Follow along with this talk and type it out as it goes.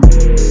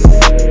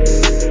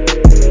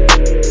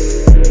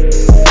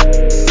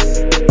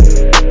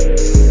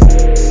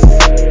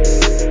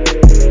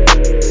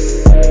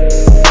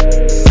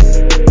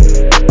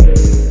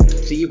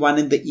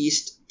in the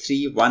East,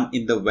 3-1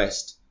 in the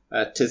West.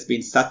 It has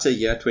been such a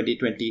year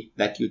 2020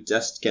 that you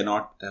just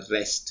cannot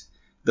rest.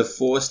 The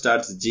four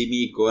studs,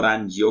 Jimmy,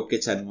 Goran,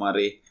 Jokic and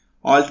Murray,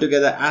 all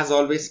together as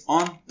always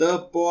on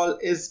The Ball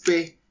is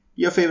Bay,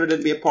 your favorite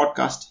NBA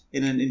podcast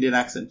in an Indian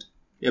accent.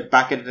 We're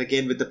back at it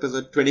again with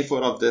episode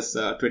 24 of this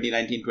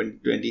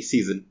 2019-2020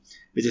 season,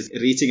 which is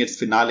reaching its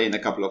finale in a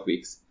couple of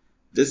weeks.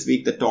 This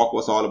week the talk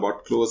was all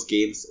about close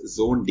games,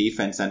 zone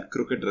defense and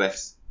crooked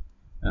refs.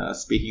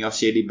 Speaking of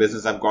shady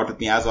business, I've got with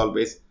me as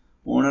always,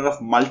 owner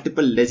of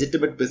multiple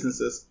legitimate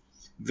businesses,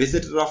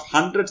 visitor of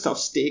hundreds of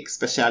steak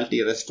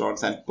specialty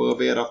restaurants and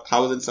purveyor of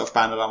thousands of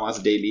panoramas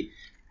daily,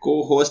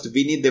 co-host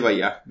Vineet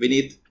Devaya.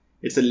 Vineet,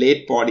 it's a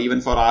late pod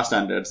even for our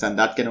standards, and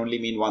that can only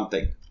mean one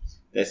thing.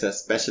 There's a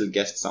special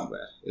guest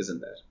somewhere,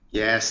 isn't there?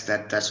 Yes,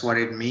 that's what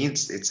it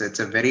means. It's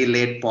a very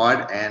late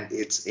pod and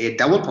it's a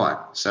double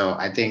pod. So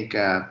I think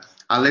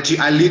I'll let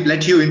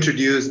you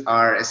introduce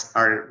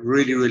our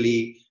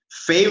really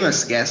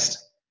famous guest,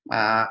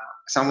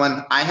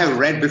 someone I have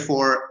read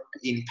before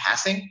in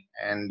passing,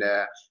 and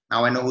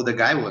now I know who the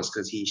guy was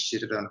because he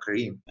shitted on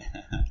Kareem.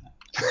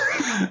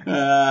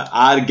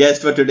 Our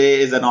guest for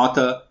today is an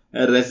author,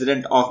 a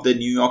resident of the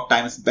New York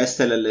Times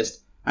bestseller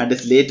list, and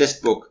his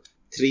latest book,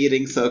 Three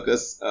Ring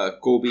Circus,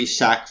 Kobe,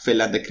 Shaq,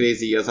 Phil and the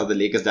Crazy Years of the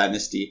Lakers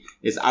Dynasty,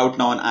 is out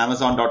now on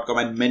Amazon.com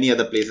and many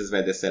other places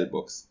where they sell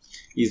books.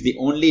 He's the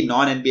only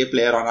non-NBA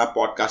player on our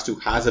podcast who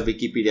has a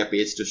Wikipedia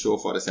page to show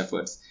for his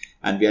efforts.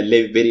 And we are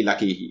very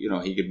lucky,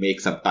 he could make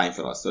some time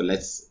for us. So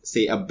let's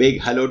say a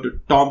big hello to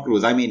Tom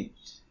Cruise.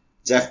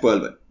 Jeff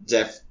Pearlman.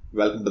 Jeff,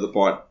 welcome to the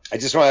pod. I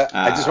just want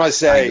to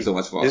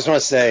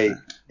say,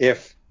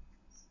 if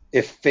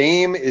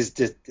fame is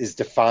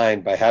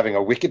defined by having a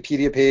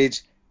Wikipedia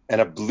page and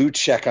a blue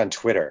check on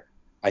Twitter,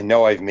 I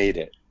know I've made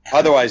it.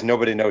 Otherwise,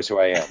 nobody knows who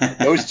I am.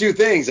 Those two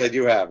things I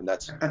do have, and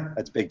that's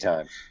big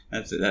time.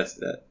 That's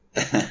that.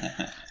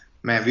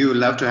 Man, we would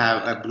love to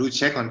have a blue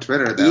check on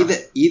Twitter, though.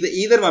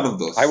 Either one of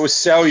those. I will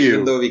sell you.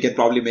 Even though we can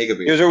probably make a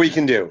video. Here's what we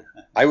can do.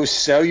 I will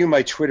sell you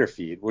my Twitter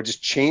feed. We'll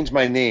just change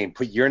my name,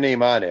 put your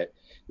name on it.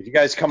 If you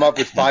guys come up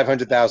with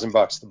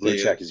 $500,000, the blue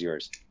check is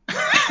yours.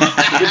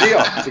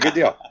 It's a good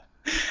deal.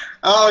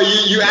 Oh,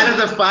 you added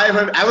the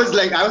 500. I was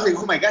like,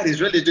 oh my God,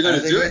 he's really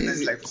going to do it.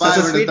 It's like 500.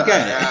 Such a sweet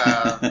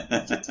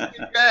guy. Such a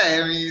sweet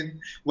guy. I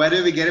mean, why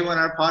did we get him on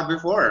our pod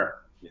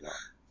before?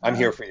 I'm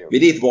here for you.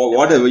 Vineet,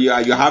 what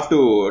you have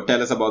to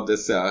tell us about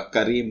this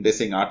Kareem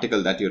dissing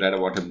article that you read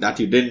about him that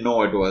you didn't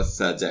know it was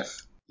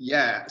Jeff.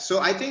 Yeah, so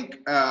I think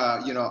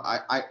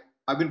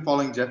I've been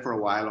following Jeff for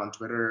a while on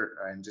Twitter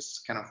and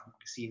just kind of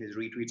seen his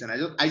retweets, and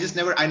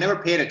I never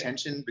paid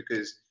attention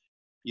because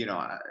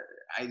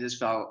I just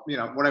felt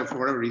for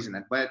whatever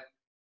reason. But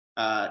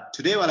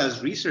today while I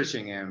was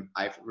researching him,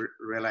 I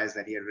realized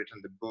that he had written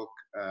the book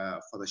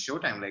for the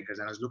Showtime Lakers,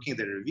 and I was looking at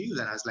the reviews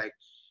and I was like,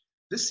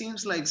 this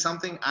seems like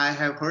something I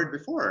have heard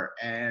before.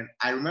 And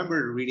I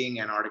remember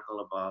reading an article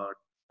about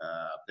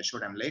the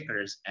Showtime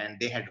Lakers, and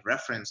they had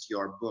referenced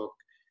your book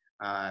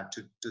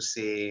to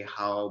say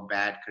how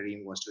bad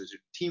Kareem was to his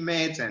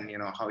teammates and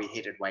how he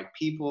hated white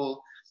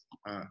people.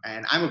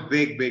 And I'm a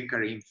big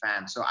Kareem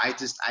fan, so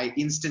I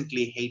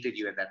instantly hated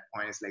you at that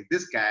point. It's like,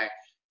 this guy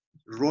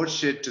wrote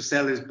shit to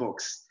sell his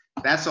books.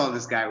 That's all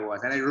this guy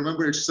was. And I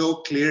remember it so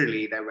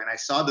clearly that when I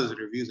saw those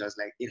reviews, I was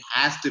like, it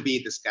has to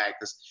be this guy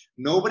because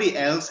nobody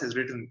else has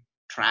written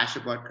trash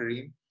about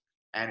Kareem,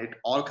 and it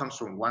all comes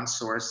from one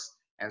source.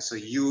 And so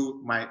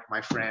you,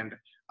 my friend,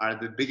 are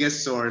the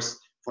biggest source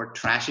for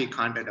trashy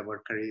content about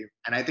Kareem.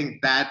 And I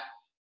think that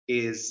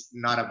is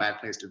not a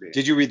bad place to be.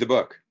 Did you read the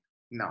book?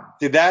 No.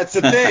 Dude, that's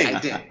the thing. I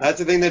did. That's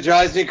the thing that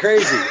drives me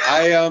crazy.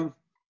 I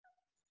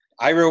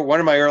wrote one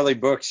of my early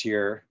books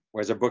here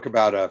was a book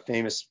about a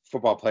famous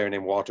football player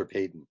named Walter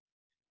Payton.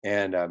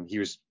 And he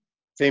was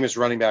famous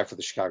running back for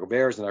the Chicago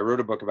Bears. And I wrote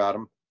a book about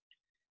him.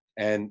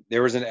 And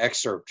there was an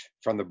excerpt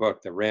from the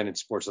book that ran in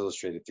Sports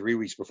Illustrated 3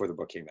 weeks before the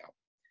book came out.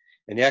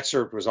 And the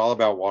excerpt was all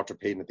about Walter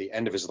Payton at the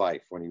end of his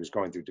life when he was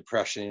going through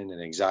depression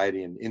and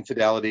anxiety and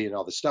infidelity and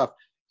all this stuff.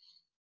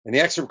 And the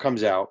excerpt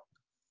comes out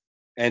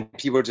and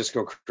people just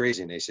go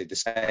crazy and they say,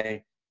 this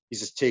guy,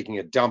 he's just taking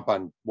a dump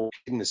on Walter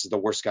Payton. This is the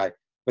worst guy.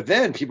 But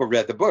then people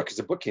read the book because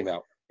the book came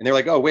out and they're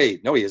like, oh,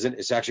 wait, no, he isn't.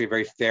 It's actually a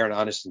very fair and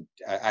honest and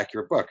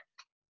accurate book.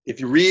 If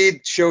you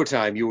read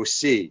Showtime, you will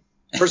see.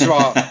 First of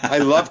all, I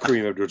love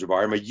Kareem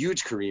Abdul-Jabbar. I'm a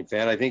huge Kareem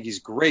fan. I think he's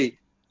great.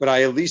 But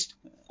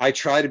I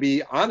try to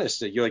be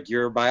honest.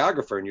 You're a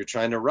biographer and you're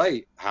trying to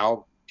write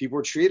how people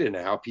were treated and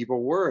how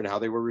people were and how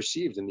they were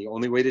received. And the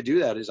only way to do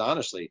that is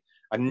honestly.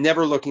 I'm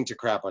never looking to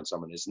crap on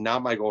someone. It's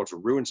not my goal to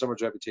ruin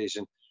someone's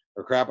reputation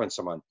or crap on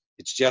someone.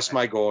 It's just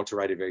my goal to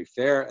write a very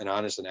fair and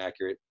honest and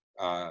accurate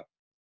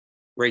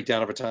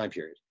breakdown of a time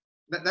period.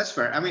 That's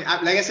fair. I mean,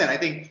 like I said, I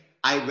think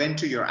I went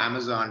to your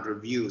Amazon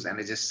reviews and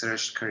I just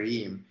searched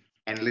Kareem,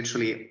 and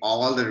literally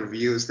all the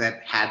reviews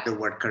that had the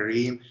word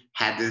Kareem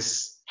had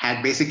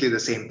basically the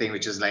same thing,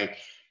 which is like,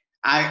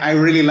 I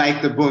really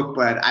liked the book,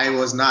 but I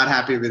was not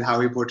happy with how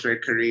he portrayed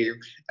Kareem.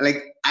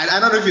 Like, I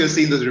don't know if you've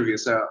seen those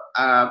reviews. So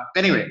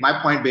anyway,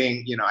 my point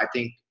being, I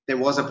think there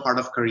was a part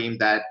of Kareem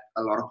that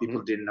a lot of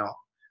people didn't know,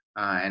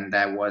 and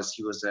that was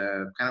he was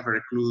a kind of a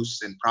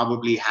recluse and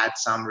probably had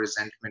some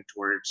resentment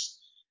towards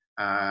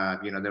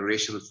the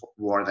racial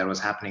war that was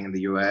happening in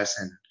the U.S.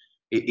 and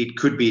it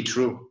could be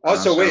true.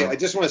 Also, wait, I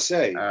just want to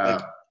say,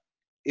 like, uh,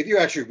 if you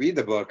actually read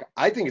the book,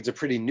 I think it's a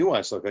pretty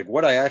nuanced look. Like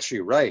what I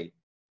actually write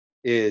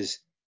is,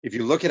 if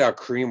you look at how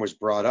Kareem was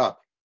brought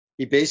up,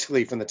 he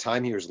basically, from the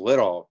time he was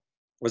little,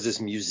 was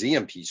this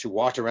museum piece who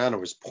walked around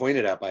and was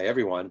pointed at by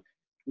everyone.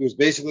 He was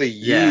basically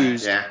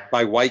used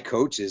by white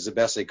coaches the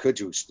best they could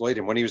to exploit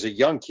him. When he was a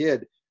young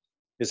kid,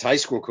 his high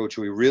school coach,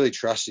 who he really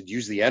trusted,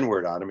 used the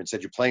N-word on him and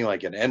said, "You're playing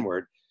like an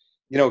N-word."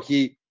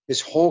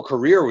 His whole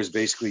career was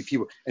basically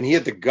people, and he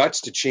had the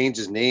guts to change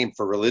his name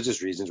for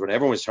religious reasons when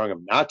everyone was telling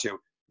him not to.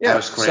 That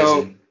was crazy.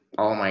 So,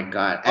 oh my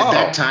God! At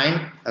that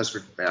time,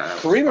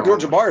 Kareem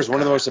Abdul-Jabbar is one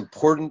of the most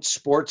important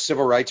sports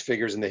civil rights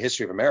figures in the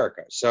history of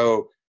America.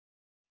 So,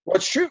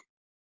 what's true?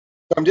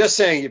 So I'm just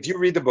saying, if you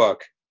read the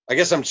book, I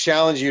guess I'm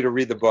challenging you to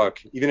read the book,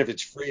 even if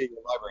it's free in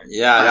your library.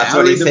 Yeah, that's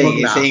what he's saying.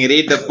 He's saying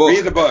read the book.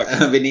 Read the book.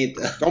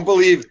 Vineet.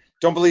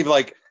 Don't believe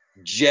like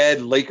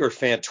Jed Laker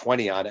fan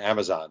 20 on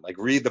Amazon. Like,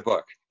 read the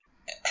book.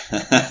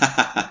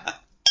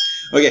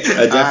 Okay,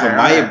 Jeff,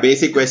 my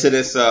basic question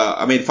is,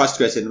 first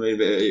question,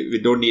 we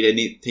don't need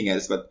anything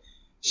else, but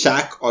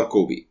Shaq or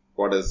Kobe?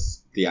 What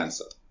is the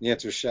answer? The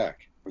answer is Shaq.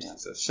 The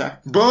answer is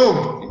Shaq.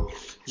 Boom!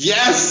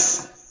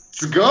 Yes!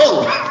 Let's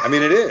go! I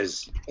mean, it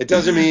is. It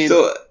doesn't mean...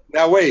 So,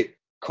 now, wait.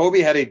 Kobe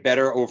had a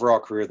better overall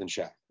career than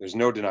Shaq. There's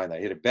no denying that.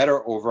 He had a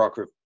better overall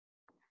career.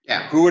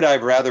 Yeah. Who would I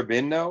have rather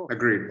been, though?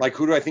 Agreed. Like,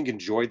 who do I think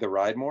enjoyed the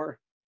ride more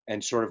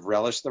and sort of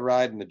relished the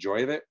ride and the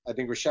joy of it? I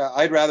think with Shaq.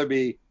 I'd rather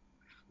be...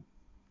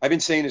 I've been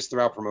saying this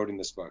throughout promoting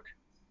this book.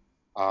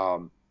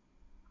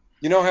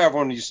 You know how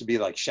everyone used to be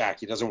like, Shaq,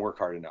 he doesn't work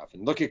hard enough.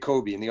 And look at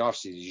Kobe in the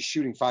offseason. He's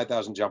shooting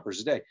 5,000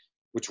 jumpers a day,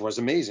 which was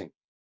amazing.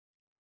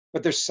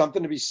 But there's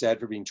something to be said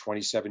for being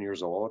 27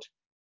 years old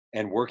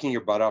and working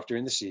your butt off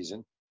during the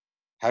season,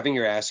 having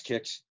your ass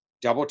kicked,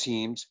 double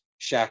teamed,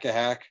 hack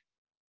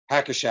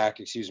a shack,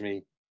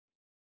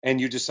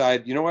 and you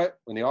decide, you know what?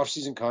 When the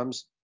offseason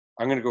comes,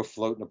 I'm going to go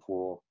float in a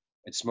pool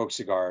and smoke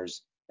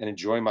cigars and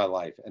enjoy my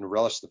life and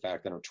relish the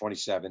fact that I'm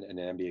 27 and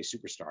an NBA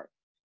superstar.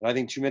 And I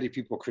think too many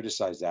people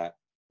criticize that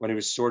when it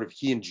was sort of,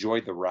 he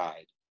enjoyed the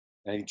ride.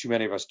 And I think too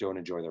many of us don't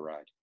enjoy the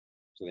ride.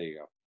 So there you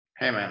go.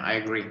 Hey, man, I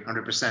agree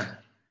 100%.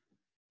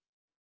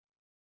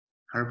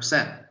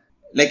 100%.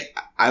 Like,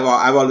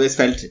 I've always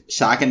felt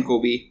Shaq and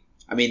Kobe,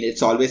 I mean,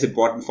 it's always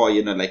important for,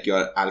 like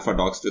your alpha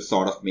dogs to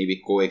sort of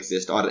maybe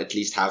coexist or at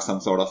least have some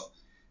sort of,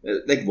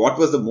 like, what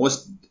was the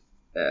most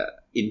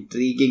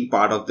intriguing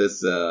part of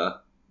this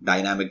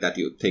dynamic that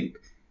you think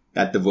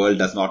that the world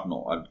does not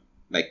know, or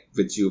like,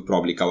 which you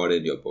probably covered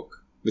in your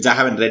book, which I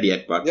haven't read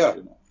yet, but yeah.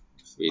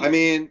 I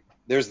mean,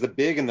 there's the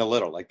big and the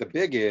little. Like, the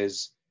big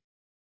is,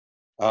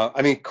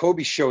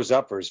 Kobe shows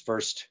up for his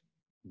first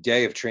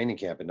day of training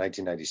camp in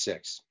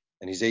 1996,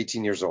 and he's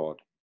 18 years old.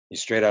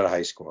 He's straight out of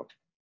high school.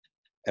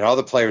 And all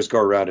the players go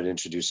around and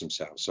introduce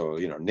themselves. So,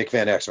 Nick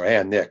Van Exel, hey,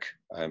 I'm Nick.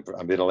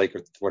 I've been a Laker,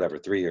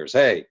 3 years.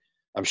 Hey,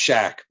 I'm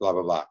Shaq, blah,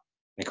 blah, blah.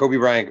 And Kobe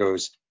Bryant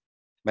goes,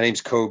 my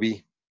name's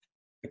Kobe.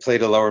 I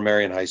played at Lower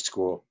Merion High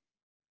School.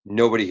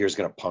 Nobody here is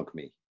going to punk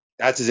me.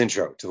 That's his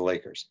intro to the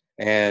Lakers.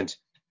 And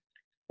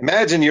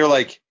imagine you're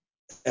like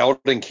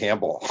Eldon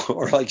Campbell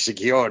or like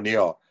Shaquille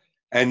O'Neal,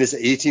 and this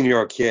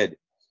 18-year-old kid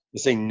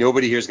is saying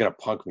nobody here is going to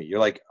punk me. You're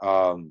like,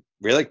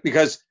 really?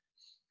 Because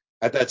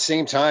at that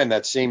same time,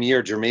 that same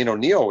year, Jermaine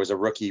O'Neal was a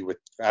rookie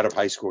out of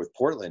high school with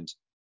Portland.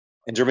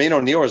 And Jermaine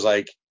O'Neal was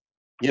like,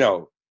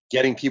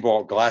 getting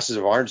people glasses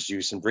of orange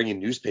juice and bringing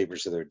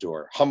newspapers to their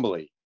door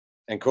humbly.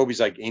 And Kobe's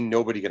like, ain't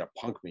nobody going to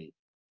punk me.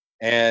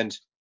 And,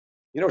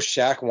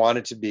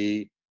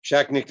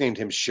 Shaq nicknamed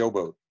him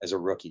Showboat as a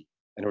rookie.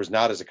 And it was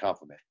not as a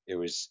compliment. It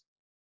was,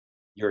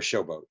 you're a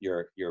showboat.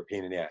 You're a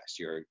pain in the ass.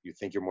 You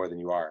think you're more than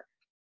you are.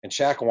 And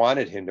Shaq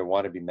wanted him to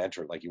want to be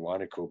mentored. Like, he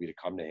wanted Kobe to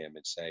come to him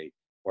and say,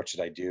 what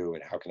should I do?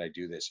 And how can I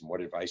do this? And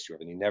what advice do you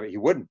have? And he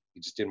wouldn't. He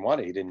just didn't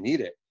want it. He didn't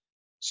need it.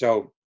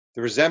 So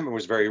the resentment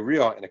was very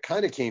real. And it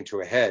kind of came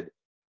to a head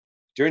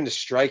during the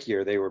strike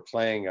year. They were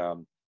playing,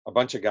 a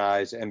bunch of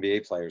guys,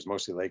 NBA players,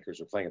 mostly Lakers,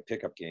 were playing a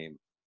pickup game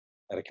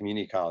at a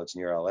community college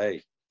near LA.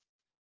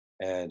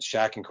 And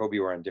Shaq and Kobe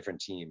were on different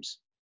teams.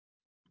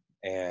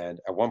 And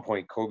at one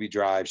point, Kobe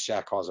drives,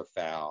 Shaq calls a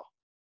foul.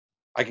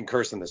 I can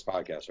curse on this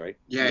podcast, right?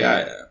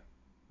 Yeah.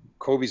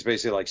 Kobe's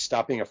basically like,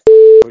 stop being a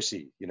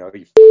pussy.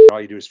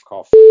 All you do is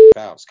call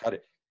fouls, cut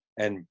it.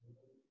 And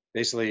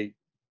basically,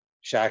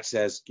 Shaq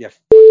says, yeah,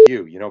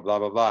 you, blah,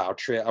 blah, blah.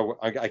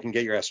 I can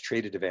get your ass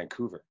traded to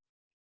Vancouver.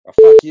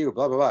 Oh, you,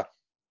 blah, blah, blah.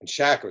 And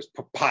Shaq goes,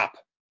 pop,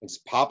 and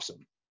just pops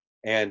him.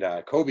 And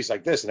Kobe's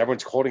like this, and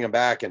everyone's holding him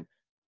back. And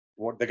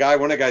one of the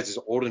guys is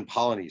Olden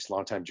Polynice,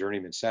 longtime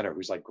journeyman center,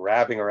 who's like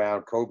grabbing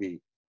around Kobe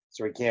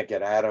so he can't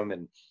get at him.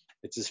 And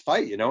it's this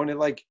fight, and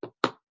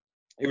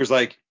it was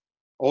like,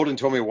 Olden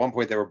told me at one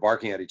point they were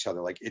barking at each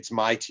other like, it's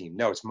my team.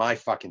 No, it's my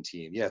fucking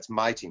team. Yeah, it's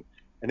my team.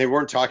 And they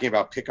weren't talking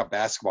about pickup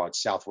basketball at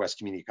Southwest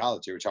Community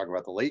College. They were talking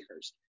about the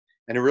Lakers.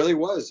 And it really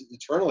was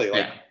eternally.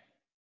 Like Yeah.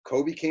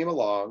 Kobe came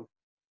along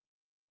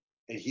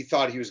and he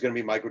thought he was going to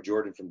be Michael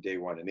Jordan from day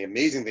one. And the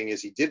amazing thing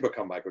is he did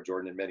become Michael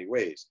Jordan in many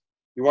ways.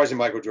 He wasn't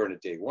Michael Jordan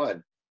at day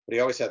one, but he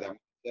always had that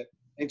mindset.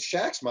 And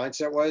Shaq's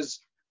mindset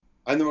was,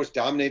 I'm the most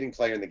dominating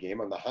player in the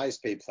game. I'm the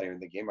highest paid player in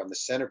the game. I'm the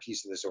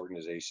centerpiece of this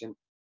organization.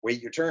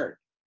 Wait your turn.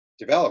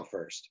 Develop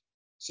first.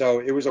 So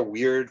it was a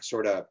weird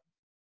sort of,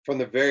 from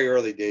the very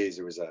early days,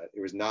 it was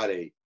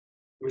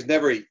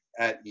never a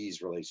at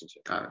ease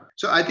relationship. Got it.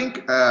 So I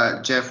think,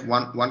 Jeff,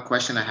 one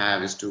question I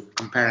have is to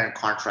compare and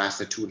contrast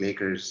the two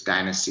Lakers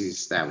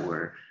dynasties that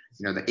were,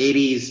 the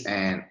 80s,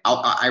 and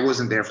I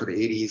wasn't there for the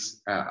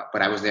 80s,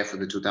 but I was there for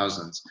the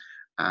 2000s.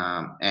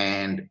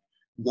 And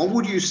what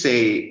would you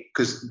say,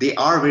 because they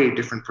are very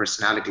different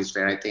personalities,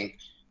 where I think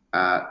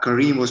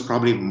Kareem was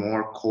probably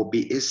more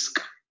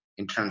Kobe-esque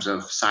in terms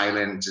of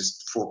silent,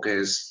 just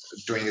focus,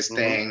 doing his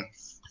thing,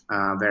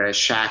 whereas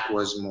Shaq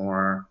was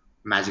more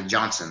Magic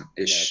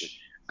Johnson-ish.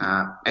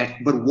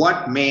 But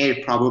what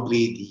made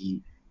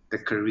probably the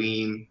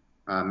Kareem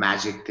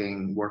Magic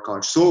thing work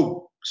out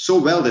so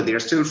well that they're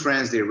still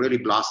friends? They really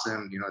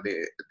blossomed.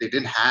 They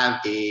didn't have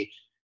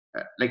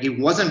like, it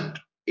wasn't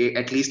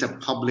at least a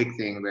public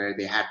thing where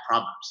they had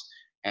problems,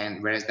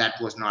 and whereas that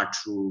was not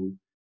true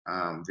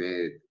with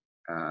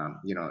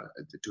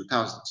the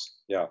 2000s.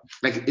 Yeah.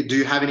 Like, do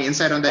you have any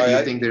insight on that? Do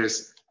you think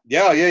there's?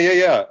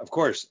 Yeah. Of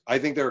course. I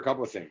think there are a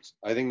couple of things.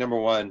 I think number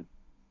one,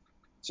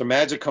 so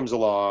Magic comes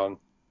along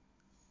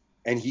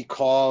and he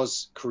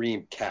calls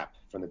Kareem Cap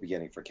from the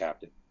beginning for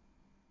captain.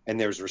 And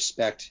there's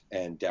respect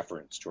and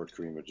deference toward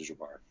Kareem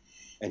Abdul-Jabbar.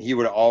 And he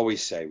would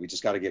always say, we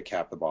just got to get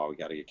Cap the ball. We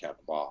got to get Cap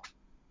the ball.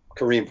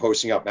 Kareem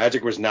posting up.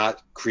 Magic was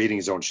not creating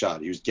his own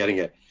shot. He was getting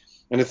it.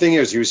 And the thing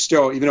is, he was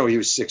still, even though he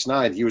was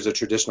 6'9", he was a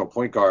traditional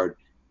point guard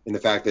in the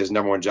fact that his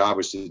number one job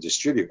was to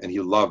distribute. And he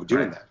loved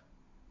doing that.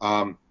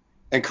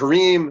 And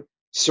Kareem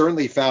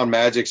certainly found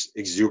Magic's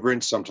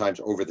exuberance sometimes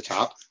over the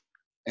top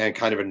and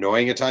kind of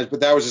annoying at times,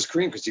 but that was his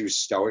Kareem because he was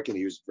stoic and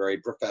he was very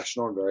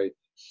professional and very,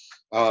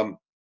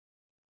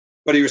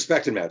 but he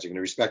respected Magic and he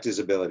respected his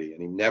ability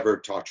and he never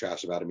talked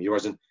trash about him. He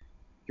was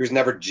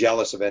never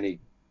jealous of any,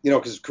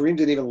 because Kareem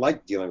didn't even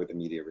like dealing with the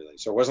media really.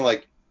 So it wasn't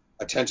like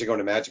attention going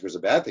to Magic was a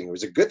bad thing. It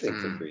was a good thing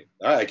for Kareem.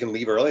 All right, I can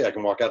leave early. I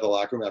can walk out of the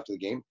locker room after the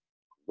game.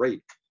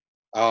 Great.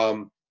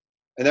 And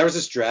that was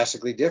just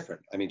drastically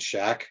different. I mean,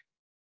 Shaq,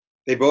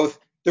 there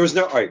was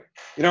no, all right,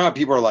 you know how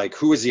people are like,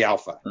 who is the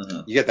alpha?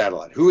 You get that a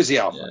lot. Who is the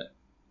alpha? Yeah.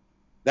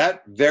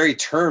 That very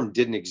term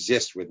didn't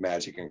exist with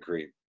Magic and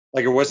Kareem.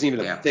 Like, it wasn't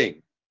even a thing.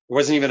 It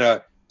wasn't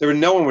even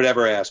no one would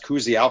ever ask,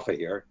 who's the alpha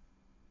here?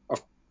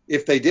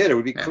 If they did, it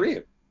would be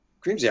Kareem.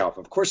 Kareem's the alpha.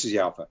 Of course he's the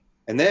alpha.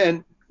 And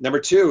then number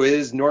 2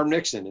 is Norm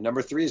Nixon. And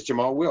number 3 is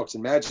Jamal Wilkes.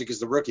 And Magic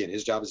is the rookie, and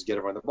his job is to get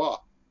everyone the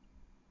ball.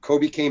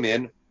 Kobe came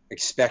in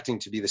expecting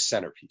to be the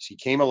centerpiece. He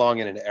came along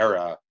in an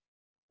era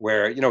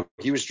where,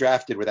 he was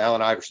drafted with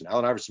Allen Iverson.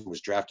 Allen Iverson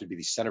was drafted to be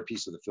the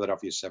centerpiece of the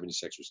Philadelphia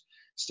 76ers.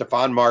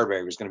 Stephon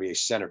Marbury was going to be a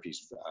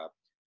centerpiece.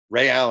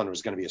 Ray Allen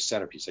was going to be a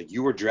centerpiece. Like,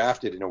 you were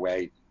drafted in a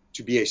way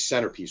to be a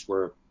centerpiece,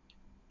 where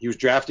he was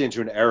drafted into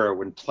an era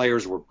when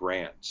players were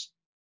brands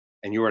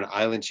and you were an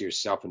island to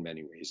yourself in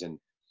many ways. And,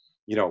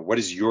 what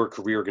is your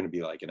career going to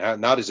be like? And how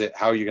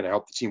are you going to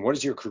help the team? What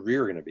is your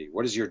career going to be?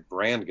 What is your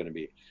brand going to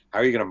be? How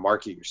are you going to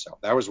market yourself?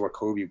 That was what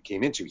Kobe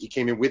came into. He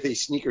came in with a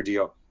sneaker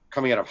deal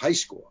coming out of high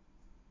school.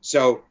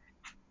 So it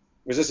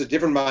was just a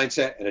different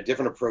mindset and a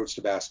different approach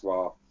to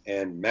basketball.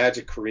 And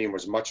Magic Kareem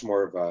was much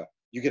more of a,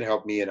 you can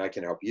help me and I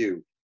can help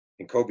you.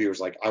 And Kobe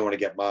was like, I want to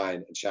get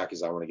mine. And Shaq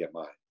is, I want to get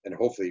mine. And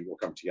hopefully we'll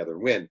come together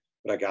and win,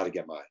 but I got to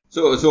get mine.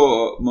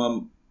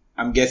 So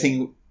I'm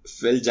guessing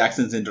Phil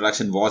Jackson's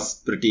introduction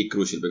was pretty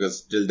crucial,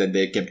 because till then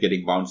they kept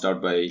getting bounced out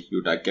by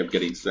Utah, kept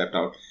getting swept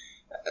out.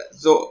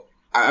 So,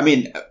 I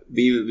mean,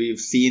 we've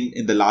seen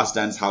in The Last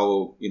Dance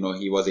how,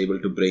 he was able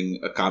to bring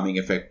a calming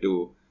effect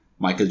to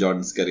Michael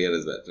Jordan's career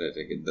as well. Right?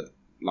 Like, in The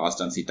Last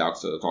Dance, he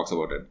talks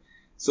about it.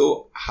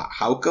 So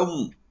how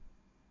come,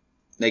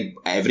 like,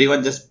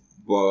 everyone just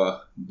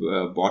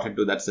bought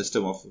into that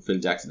system of Phil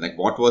Jackson? Like,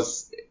 what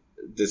was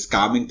this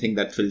calming thing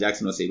that Phil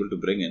Jackson was able to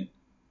bring in?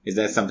 Is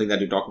there something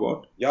that you talk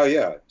about?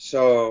 Yeah.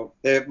 So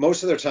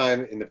most of their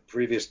time in the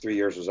previous 3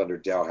 years was under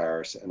Del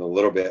Harris and a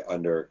little bit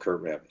under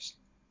Kurt Rambis.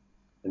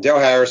 And Del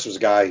Harris was a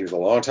guy, he was a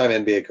longtime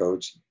NBA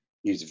coach.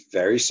 He's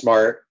very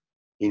smart.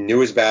 He knew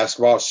his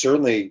basketball,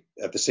 certainly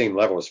at the same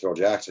level as Phil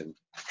Jackson.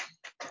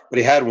 But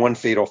he had one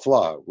fatal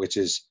flaw, which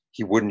is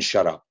he wouldn't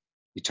shut up.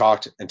 He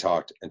talked and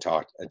talked and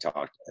talked and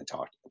talked and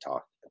talked and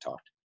talked and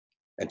talked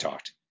and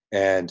talked.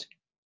 And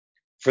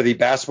for the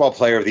basketball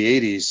player of the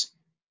 80s,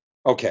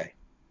 okay.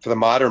 For the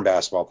modern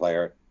basketball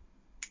player,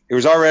 it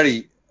was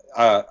already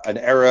an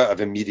era of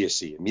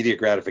immediacy, immediate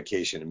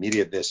gratification,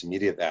 immediate this,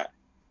 immediate that.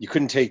 You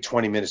couldn't take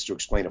 20 minutes to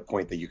explain a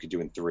point that you could do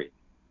in 3.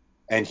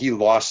 And he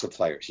lost the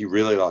players. He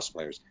really lost the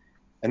players.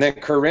 And then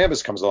Kurt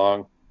Rambis comes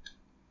along.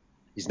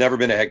 He's never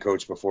been a head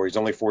coach before. He's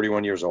only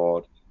 41 years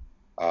old.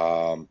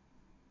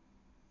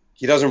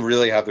 He doesn't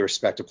really have the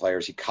respect of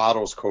players. He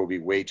coddles Kobe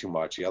way too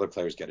much. The other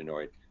players get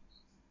annoyed.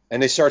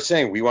 And they start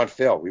saying, we want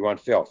Phil. We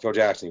want Phil. Phil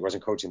Jackson. He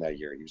wasn't coaching that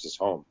year. He was just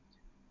home.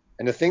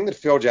 And the thing that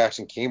Phil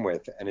Jackson came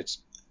with, and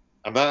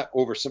I'm not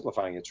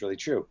oversimplifying, it's really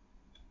true.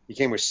 He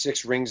came with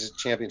 6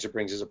 championship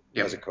rings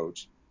as a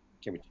coach.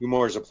 Came with 2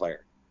 more as a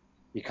player.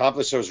 He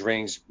accomplished those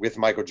rings with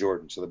Michael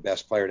Jordan, so the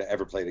best player to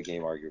ever play the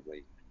game,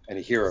 arguably, and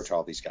a hero to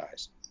all these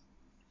guys.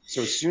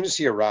 So as soon as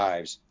he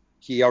arrives,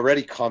 he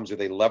already comes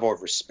with a level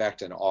of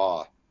respect and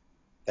awe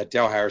that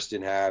Del Harris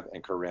didn't have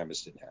and Kurt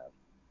Rambis didn't have.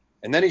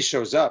 And then he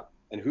shows up,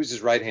 and who's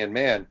his right-hand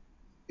man?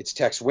 It's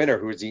Tex Winter,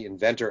 who is the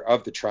inventor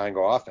of the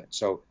triangle offense.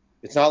 So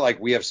it's not like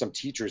we have some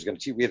teacher who's going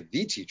to teach. We have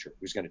the teacher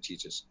who's going to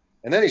teach us.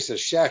 And then he says,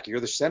 Shaq, you're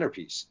the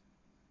centerpiece.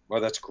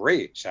 Well, that's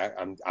great. Shaq,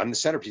 I'm the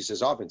centerpiece of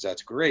his offense.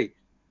 That's great.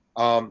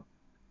 And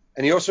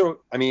he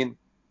also, he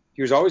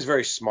was always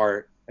very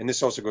smart. And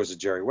this also goes to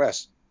Jerry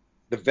West.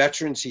 The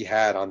veterans he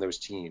had on those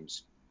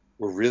teams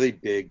were really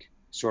big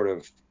sort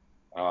of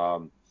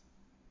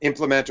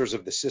implementers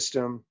of the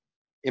system,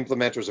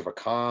 implementers of a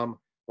calm.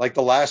 Like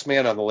the last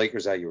man on the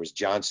Lakers that year was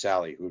John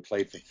Sally, who had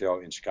played for Phil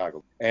in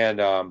Chicago. And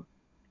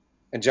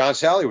John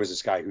Sally was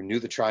this guy who knew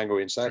the triangle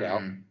inside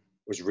out,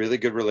 was really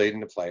good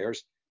relating to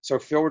players. So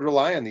Phil would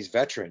rely on these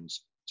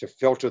veterans to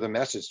filter the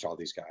message to all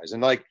these guys.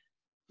 And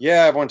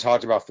everyone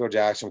talked about Phil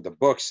Jackson with the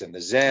books and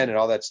the Zen and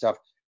all that stuff.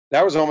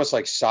 That was almost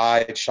like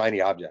side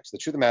shiny objects. The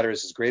truth of the matter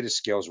is his greatest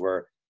skills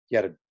were he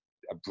had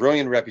a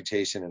brilliant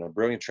reputation and a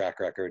brilliant track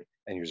record,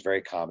 and he was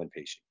very calm and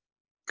patient.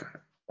 Got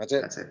it.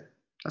 That's it.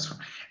 That's fine.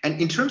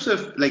 And in terms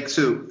of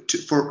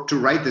to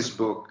write this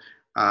book,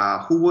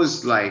 who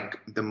was like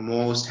the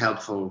most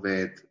helpful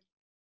with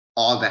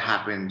all that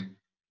happened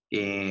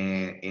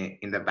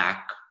in the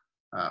back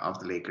of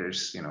the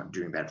Lakers,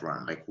 during that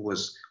run? Like who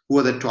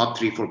are the top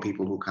 3-4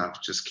 people who kind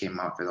of just came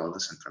up with all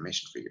this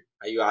information for you?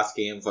 Are you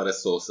asking him for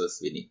his sources,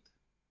 Vinny?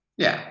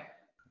 Yeah.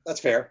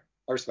 That's fair.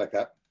 I respect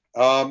that.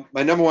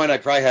 My number one, I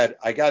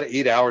got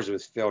 8 hours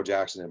with Phil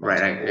Jackson in my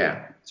time.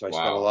 Yeah. So I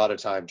spent a lot of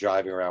time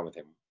driving around with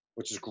him,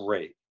 which is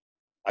great.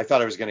 I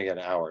thought I was going to get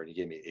an hour, and he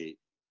gave me 8,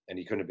 and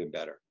he couldn't have been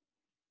better.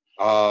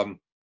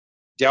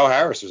 Del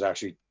Harris was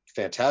actually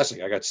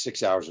fantastic. I got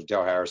 6 hours with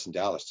Del Harris in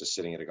Dallas, just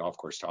sitting at a golf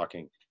course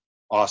talking.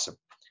 Awesome.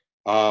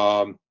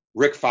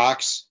 Rick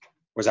Fox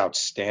was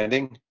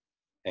outstanding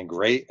and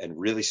great and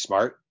really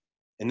smart.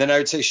 And then I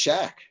would say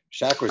Shaq.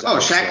 Shaq was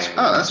outstanding.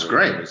 Oh, that's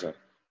great.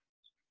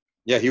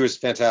 Yeah, he was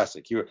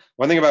fantastic.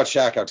 One thing about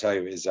Shaq, I'll tell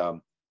you, is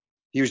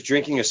he was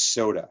drinking a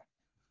soda.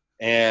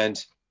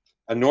 And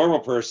a normal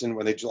person,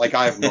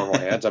 I have normal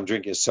hands, I'm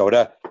drinking a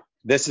soda.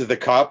 This is the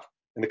cup,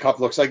 and the cup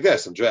looks like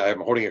this. I'm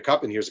holding a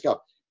cup, and here's a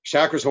cup.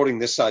 Shaq was holding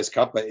this size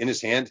cup, but in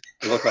his hand,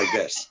 it looked like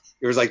this.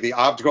 It was like the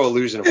optical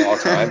illusion of all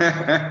time.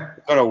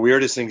 One of the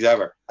weirdest things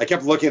ever. I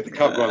kept looking at the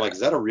cup going, is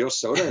that a real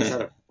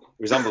soda? It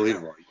was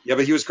unbelievable. Yeah,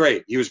 but he was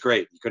great. He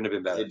couldn't have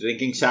been better. You're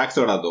drinking Shaq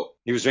soda, though.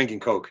 He was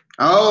drinking Coke.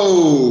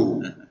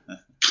 Oh.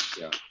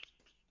 Yeah.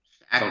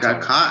 Shaq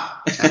got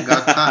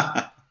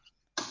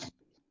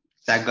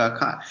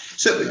caught.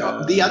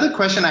 So the other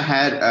question I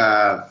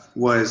had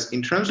was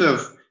in terms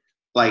of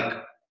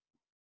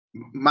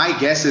my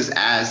guess is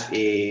as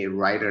a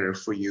writer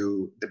for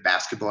you, the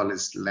basketball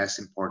is less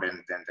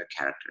important than the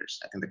characters.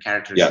 I think the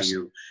characters for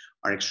you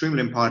are extremely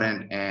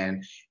important,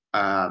 and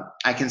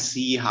I can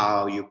see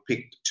how you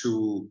picked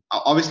 2.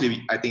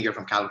 Obviously, I think you're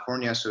from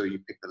California, so you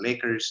picked the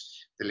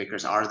Lakers. The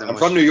Lakers are the I'm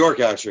from New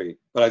York, actually,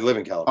 but I live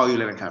in California. Oh, you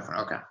live in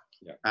California. Okay.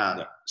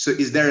 Yeah. So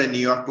is there a New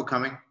York book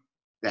coming?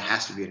 There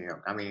has to be a New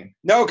York.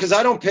 No, because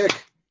I don't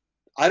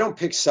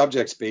pick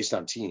subjects based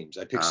on teams.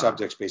 I pick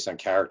subjects based on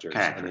characters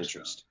and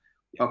interest.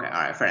 Yeah. Okay, all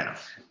right, fair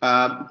enough.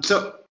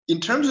 So in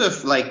terms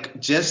of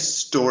just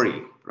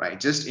story, right?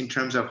 Just in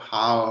terms of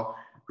how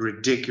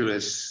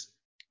ridiculous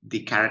the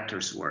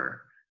characters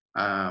were,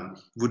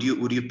 would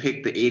you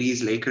pick the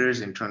 80s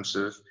Lakers in terms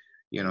of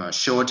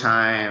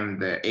Showtime,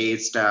 the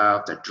AIDS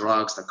stuff, the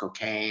drugs, the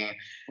cocaine,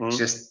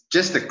 just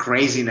the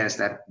craziness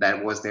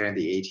that was there in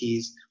the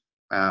 80s,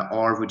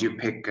 or would you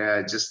pick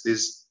just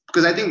this?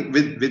 Because I think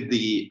with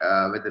the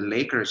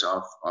Lakers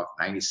of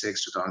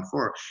 96,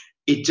 2004,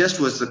 it just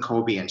was the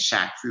Kobe and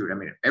Shaq feud.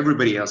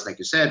 Everybody else, like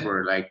you said,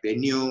 were they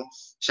knew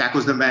Shaq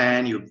was the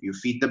man. You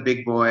feed the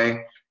big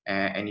boy,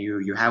 and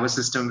you have a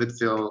system with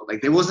Phil.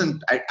 There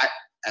wasn't,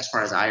 as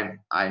far as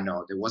I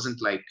know, there wasn't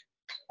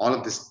all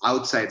of this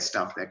outside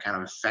stuff that kind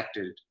of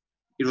affected.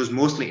 It was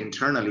mostly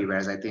internally,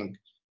 whereas I think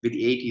with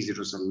the 80s, it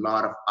was a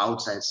lot of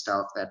outside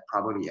stuff that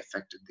probably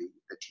affected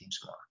the teams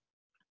more.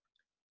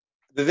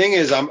 The thing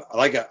is, I'm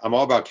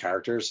all about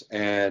characters,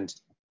 and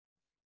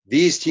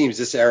these teams,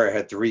 this era,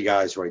 had 3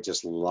 guys who I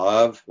just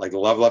love.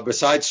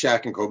 Besides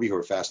Shaq and Kobe, who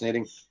are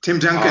fascinating. Tim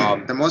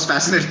Duncan, the most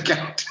fascinating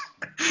character.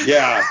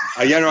 Yeah,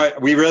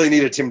 we really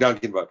need a Tim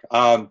Duncan book.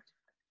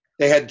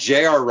 They had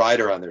J.R.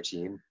 Ryder on their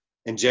team,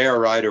 and J.R.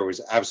 Ryder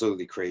was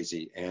absolutely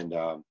crazy. And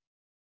I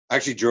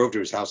actually drove to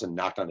his house and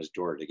knocked on his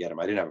door to get him.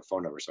 I didn't have a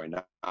phone number, so I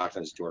knocked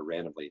on his door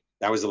randomly.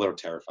 That was a little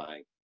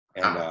terrifying.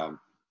 And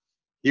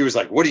he was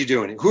like, "What are you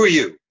doing? Who are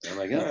you?" And I'm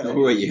like,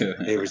 "Who are you?"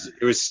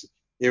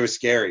 It was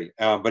scary.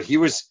 But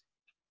he's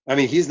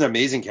an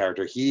amazing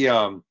character. He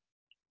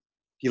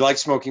he liked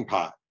smoking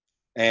pot.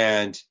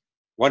 And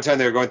one time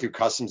they were going through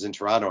customs in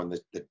Toronto, and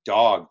the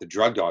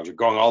drug dogs are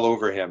going all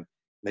over him.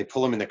 And they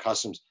pull him into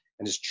customs,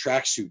 and his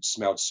tracksuit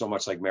smelled so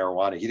much like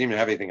marijuana. He didn't even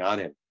have anything on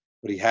him,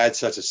 but he had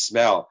such a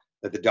smell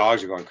that the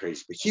dogs are going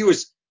crazy. But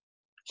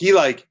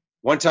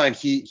one time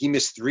he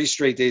missed 3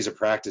 straight days of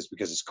practice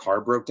because his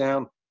car broke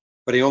down,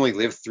 but he only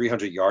lived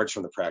 300 yards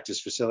from the practice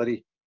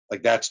facility.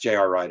 Like, that's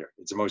J.R. Ryder.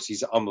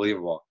 He's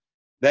unbelievable.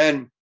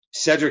 Then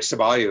Cedric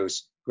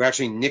Ceballos, who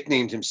actually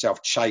nicknamed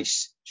himself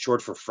Chice,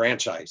 short for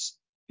franchise,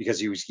 because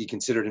he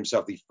considered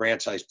himself the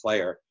franchise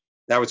player.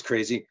 That was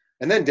crazy.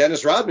 And then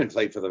Dennis Rodman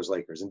played for those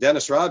Lakers. And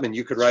Dennis Rodman,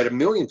 you could write a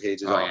million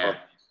pages off of.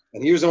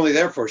 And he was only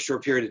there for a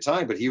short period of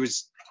time, but he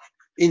was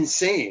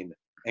insane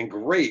and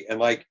great. And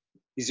like,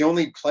 he's the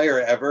only player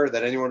ever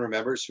that anyone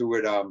remembers who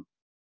would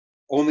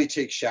only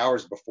take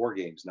showers before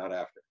games, not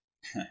after.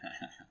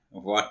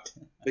 What?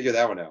 Figure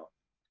that one out.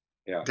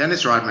 Yeah.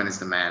 Dennis Rodman is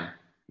the man.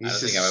 I don't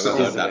think I've ever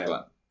heard that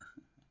one.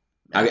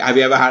 Have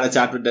you ever had a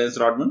chat with Dennis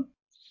Rodman?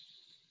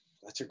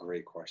 That's a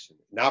great question.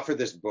 Not for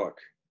this book.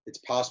 It's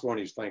possible when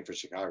he was playing for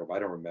Chicago, but I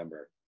don't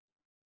remember.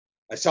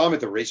 I saw him at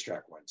the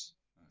racetrack once.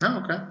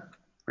 Oh, okay.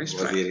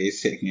 Racetrack. Was he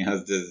racing? He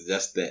was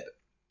just there.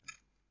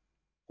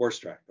 The horse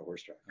track.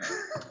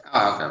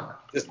 Oh, okay.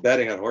 Just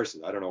betting on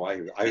horses. I don't know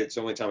why it's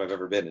the only time I've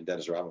ever been, and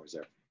Dennis Rodman was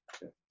there.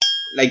 Yeah.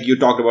 Like, you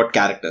talked about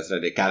characters,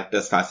 right? Like,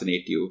 characters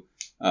fascinate you.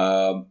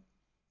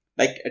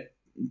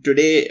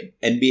 Today,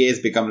 NBA has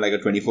become like a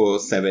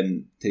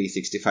 24/7,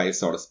 365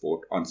 sort of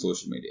sport on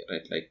social media,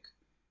 right? Like,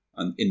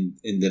 in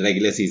the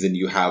regular season,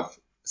 you have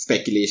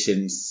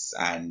speculations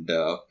and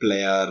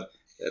player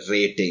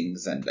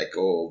ratings and like,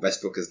 oh,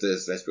 Westbrook is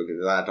this, Westbrook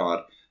is that,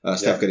 or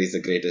Steph Curry is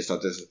the greatest, or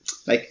this.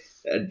 Like,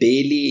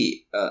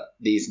 daily,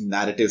 these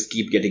narratives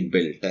keep getting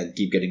built and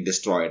keep getting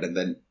destroyed, and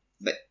then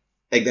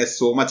like there's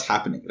so much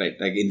happening, right?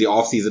 Like, in the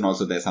off season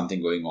also, there's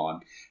something going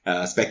on,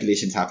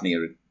 speculations happening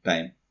every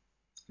time.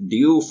 Do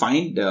you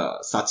find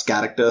such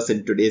characters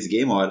in today's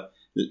game, or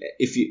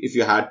if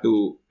you had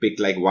to pick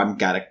like one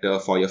character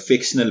for your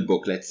fictional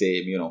book, let's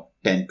say,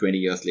 10, 20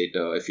 years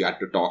later, if you had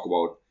to talk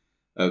about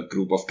a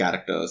group of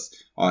characters,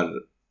 or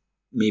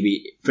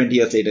maybe 20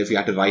 years later, if you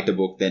had to write a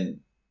book,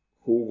 then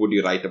who would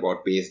you write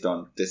about based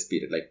on this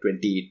period, like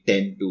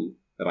 2010 to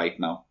right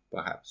now,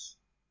 perhaps?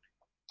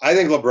 I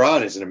think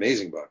LeBron is an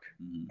amazing book.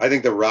 Mm-hmm. I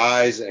think the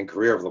rise and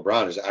career of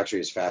LeBron is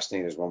actually as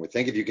fascinating as one would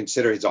think. If you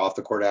consider his off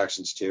the court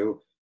actions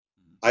too,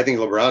 I think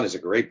LeBron is a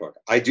great book.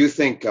 I do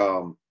think,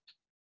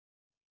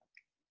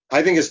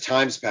 as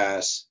times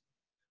pass,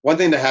 one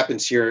thing that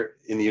happens here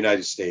in the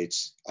United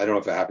States, I don't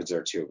know if it happens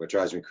there too, but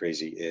drives me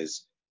crazy,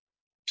 is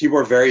people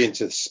are very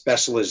into the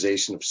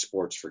specialization of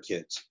sports for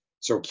kids.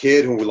 So a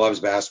kid who loves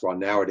basketball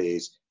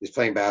nowadays is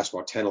playing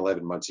basketball 10,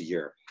 11 months a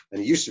year.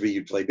 And it used to be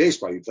you'd play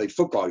baseball, you'd play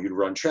football, you'd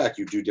run track,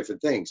 you'd do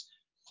different things.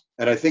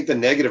 And I think the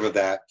negative of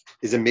that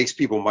is it makes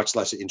people much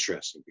less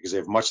interesting because they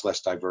have much less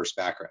diverse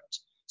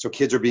backgrounds. So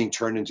kids are being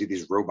turned into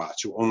these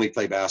robots who only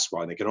play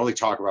basketball, and they can only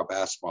talk about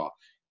basketball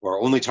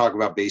or only talk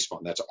about baseball.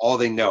 And that's all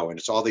they know, and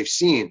it's all they've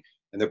seen.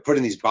 And they're put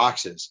in these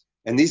boxes.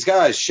 And these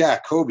guys,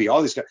 Shaq, Kobe,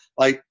 all these guys,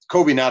 like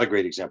Kobe, not a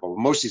great example,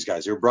 but most of these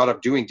guys, they were brought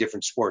up doing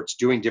different sports,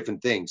 doing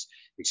different things,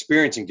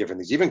 experiencing different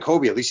things. Even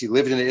Kobe, at least he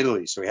lived in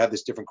Italy, so he had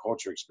this different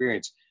culture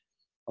experience.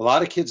 A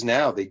lot of kids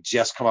now, they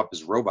just come up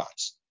as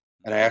robots.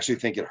 And I actually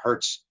think it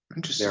hurts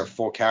their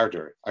full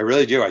character. I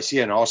really do. I see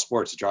it in all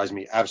sports. It drives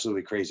me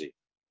absolutely crazy.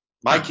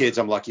 My kids,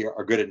 I'm lucky,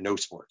 are good at no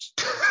sports.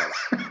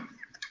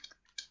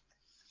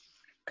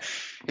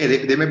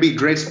 Hey, they may be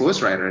great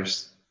sports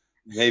writers.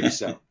 Maybe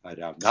so. I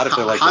doubt. Not if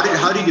they're like.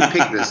 How did you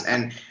pick this?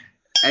 And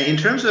in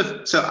terms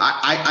of, so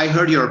I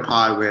heard your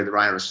pod with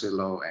Ryan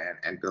Russillo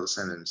and Bill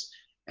Simmons,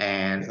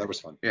 and that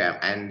was fun. Yeah,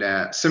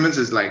 and Simmons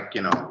is like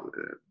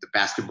the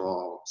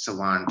basketball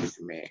savant, if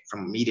you may,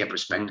 from a media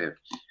perspective.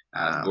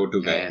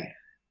 Go-to guy.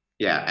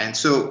 And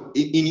so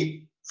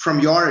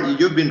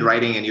you've been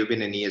writing and you've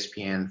been in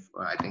ESPN.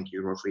 I think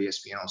you wrote for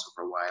ESPN also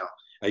for a while.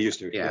 I used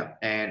to. Yeah.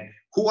 And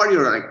who are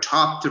your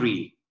top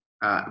 3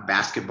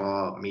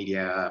 basketball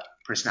media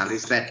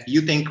personalities that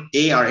you think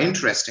A, are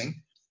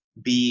interesting,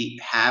 B,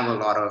 have a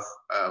lot of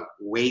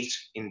weight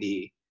in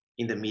the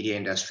media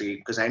industry?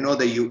 Because I know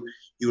that you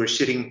were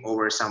shitting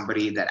over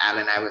somebody that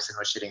Allen Iverson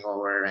was shitting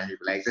over, and you'd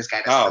be like, this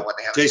guy doesn't know what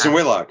the hell. Jason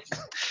Whitlock.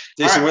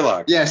 Jason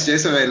Whitlock. Yes,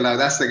 Jason Whitlock.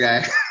 That's the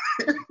guy.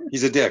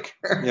 He's a dick.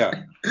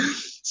 Yeah.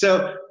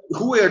 So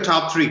who are your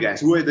top 3 guys?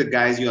 Who are the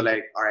guys you're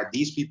like, all right,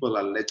 these people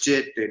are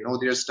legit. They know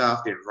their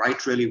stuff. They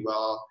write really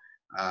well.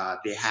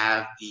 They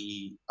have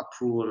the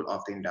approval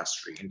of the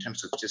industry in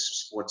terms of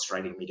just sports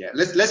writing media.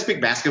 Let's pick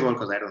basketball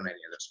because I don't know any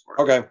other sport.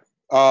 Okay.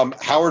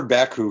 Howard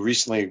Beck, who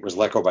recently was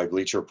let go by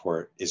Bleacher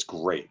Report, is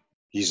great.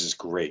 He's just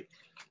great.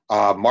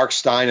 Mark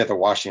Stein at the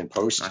Washington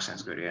Post. That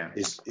sounds good, yeah.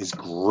 Is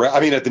great.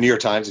 I mean, at the New York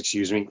Times,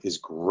 is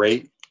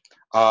great.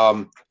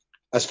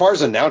 As far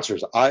as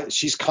announcers,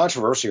 she's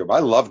controversial, but I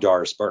love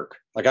Doris Burke.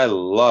 I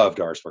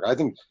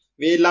think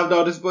we love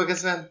Doris Burke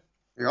as well.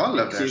 We all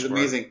love Doris She's Burke.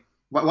 Amazing.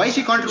 Why is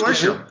she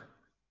controversial?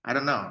 I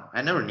don't know.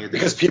 I never knew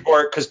this. Because people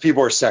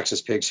are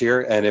sexist pigs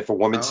here, and if a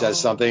woman says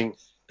something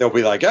they'll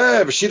be like,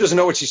 but she doesn't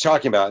know what she's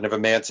talking about. And if a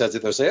man says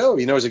it, they'll say, oh,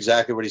 he knows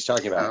exactly what he's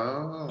talking about.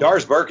 Oh,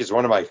 Doris Burke is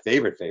one of my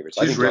favorites.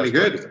 she's really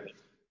Doris Burke good.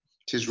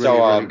 She's So,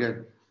 really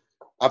good.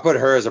 I put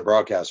her as a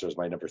broadcaster as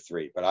my number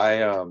 3. But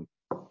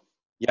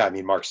yeah, I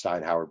mean, Mark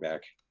Stein, Howard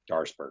Beck,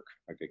 Doris Burke,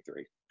 my big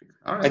 3.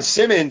 All And right.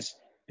 Simmons,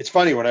 it's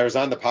funny, when I was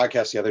on the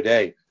podcast the other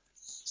day,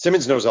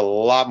 Simmons knows a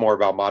lot more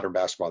about modern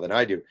basketball than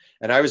I do.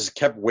 And I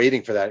kept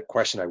waiting for that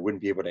question I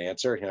wouldn't be able to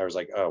answer. And I was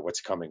like, oh,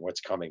 what's coming?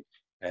 What's coming?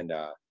 And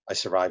I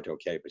survived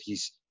okay. But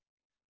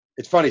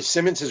it's funny.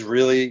 Simmons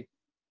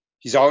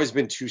he's always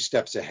been 2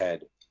 steps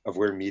ahead of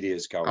where media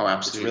is going. Oh,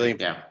 absolutely.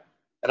 It's really,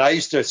 and I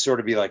used to sort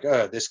of be like,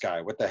 oh, this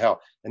guy, what the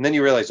hell? And then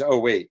you realize, oh,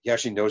 wait, he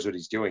actually knows what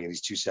he's doing and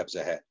he's 2 steps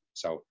ahead.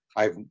 So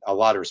I have a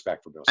lot of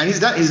respect for Bill And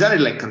Simmons. he's done it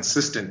like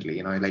consistently,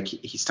 you know, like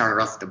he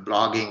started off with the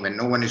blogging when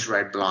no one used to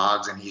write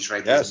blogs, and he's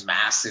writing these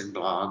massive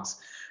blogs.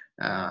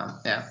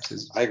 I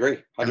agree,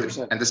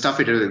 100%. And the stuff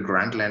he did with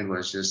Grantland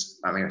was just,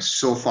 I mean,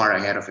 so far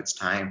ahead of its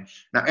time.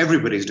 Now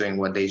everybody's doing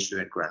what they used to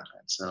do at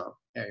Grantland. So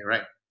yeah, you're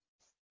right.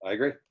 I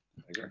agree.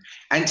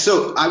 And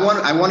so I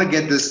want to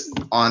get this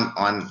on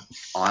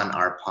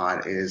our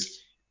pod is,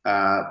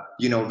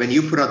 when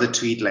you put out the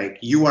tweet, like,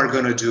 you are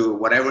going to do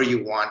whatever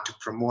you want to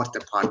promote the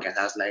podcast,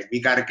 I was like,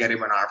 we got to get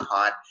him on our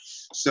pod.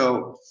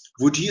 So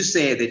would you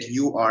say that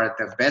you are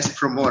the best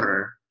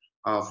promoter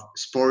of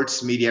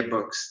sports media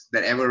books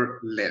that ever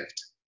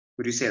lived?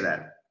 Would you say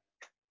that?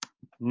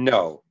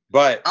 No,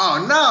 but.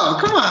 Oh, no,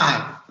 come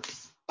on.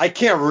 I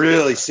can't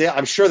really say.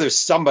 I'm sure there's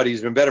somebody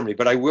who's been better than me,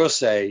 but I will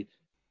say,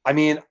 I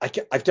mean,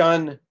 I've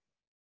done,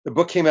 the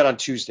book came out on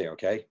Tuesday,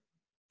 okay?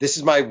 This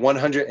is my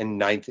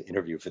 109th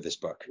interview for this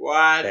book.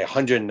 What? Okay,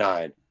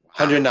 109.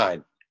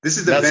 109. This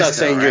is the best, not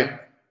saying right?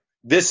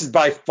 This is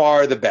by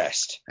far the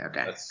best.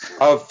 Okay.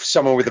 Of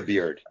someone with a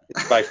beard.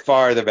 It's by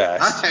far the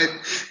best.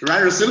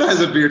 Ryan Russillo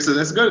has a beard, so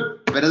that's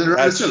good. Better than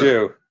Ryan Russillo. That's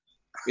true.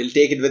 We'll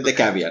take it with the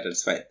caveat.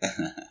 It's fine.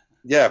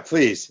 Yeah,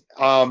 please.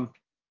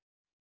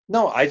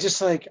 No, I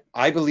just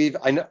I believe,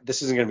 I know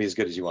this isn't going to be as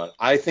good as you want.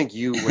 I think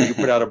when you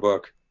put out a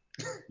book,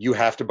 you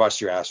have to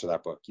bust your ass for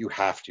that book. You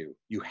have to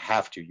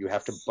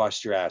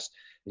bust your ass,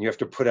 and you have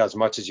to put out as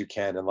much as you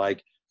can. And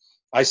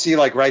I see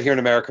right here in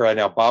America right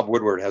now, Bob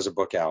Woodward has a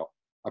book out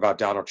about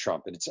Donald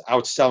Trump, and it's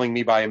outselling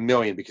me by 1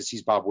 million because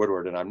he's Bob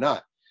Woodward and I'm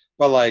not.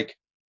 But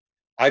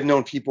I've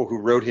known people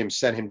who wrote him,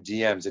 sent him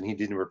DMs, and he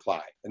didn't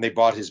reply, and they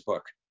bought his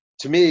book.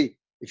 To me,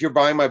 if you're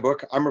buying my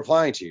book, I'm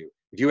replying to you.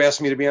 If you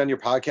ask me to be on your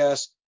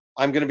podcast,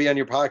 I'm going to be on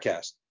your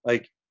podcast.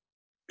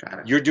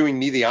 You're doing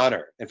me the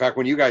honor. In fact,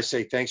 when you guys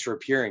say thanks for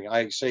appearing,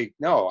 I say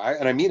no,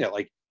 and I mean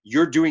it.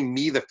 You're doing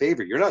me the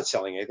favor. You're not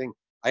selling anything.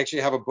 I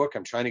actually have a book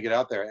I'm trying to get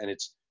out there, and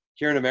it's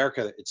here in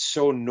America. It's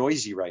so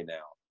noisy right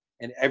now,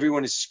 and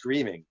everyone is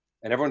screaming,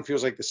 and everyone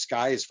feels like the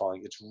sky is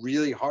falling. It's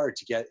really hard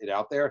to get it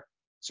out there.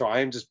 So I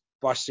am just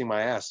busting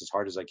my ass as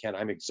hard as I can.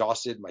 I'm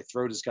exhausted. My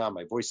throat is gone.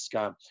 My voice is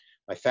gone.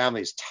 My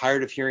family is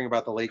tired of hearing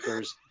about the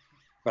Lakers,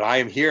 but I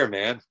am here,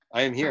 man.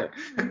 I am here.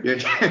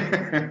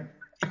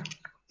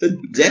 So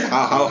Jeff,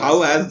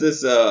 how has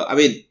this? I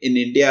mean, in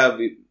India,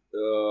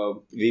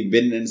 we've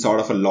been in sort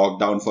of a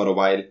lockdown for a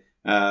while.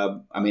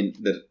 I mean,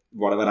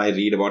 whatever I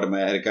read about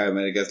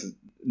America's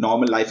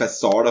normal life has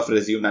sort of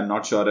resumed. I'm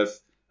not sure if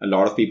a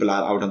lot of people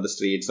are out on the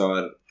streets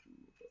or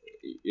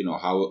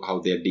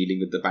how they're dealing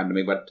with the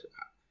pandemic. But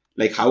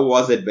how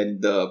was it when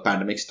the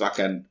pandemic struck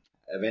and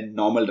when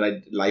normal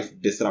life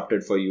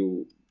disrupted for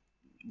you?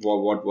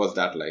 What was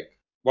that like?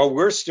 Well,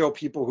 we're still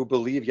people who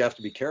believe you have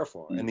to be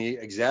careful. And the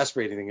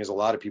exasperating thing is a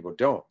lot of people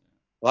don't.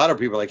 A lot of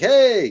people are like,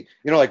 hey,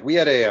 we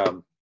had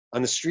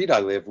on the street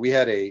I live,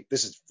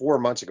 this is 4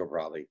 months ago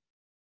probably.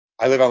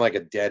 I live on a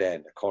dead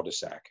end, a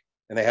cul-de-sac.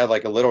 And they had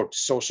a little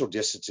social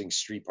distancing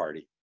street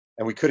party.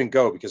 And we couldn't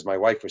go because my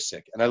wife was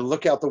sick. And I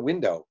look out the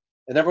window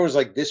and everyone's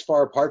this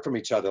far apart from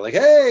each other.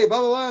 Hey, blah,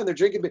 blah, blah. And they're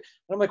drinking. And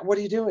I'm like, what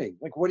are you doing?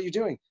 What are you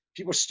doing?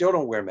 People still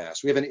don't wear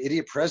masks. We have an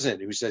idiot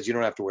president who says you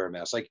don't have to wear a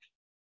mask.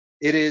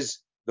 It is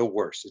the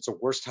worst. It's the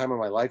worst time of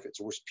my life. It's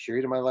the worst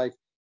period of my life.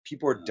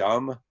 People are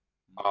dumb.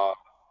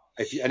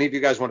 If any of you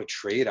guys want to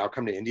trade, I'll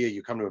come to India.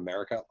 You come to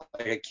America.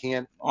 I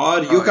can't. Or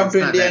you come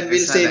to India and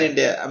we'll stay in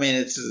India. I mean,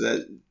 it's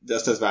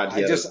just as bad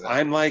here.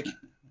 I'm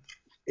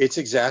it's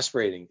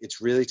exasperating.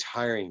 It's really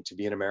tiring to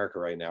be in America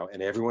right now.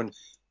 And everyone,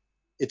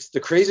 it's the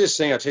craziest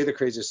thing. I'll tell you the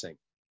craziest thing.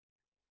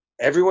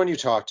 Everyone you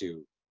talk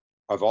to,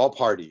 of all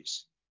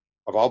parties,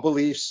 of all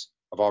beliefs,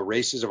 of all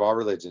races, of all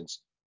religions,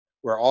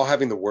 we're all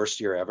having the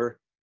worst year ever,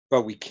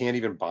 but we can't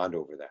even bond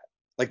over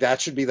that.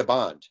 That should be the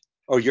bond.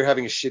 Oh, you're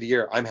having a shitty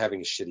year. I'm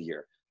having a shitty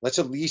year. Let's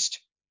at least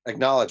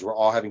acknowledge we're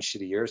all having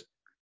shitty years,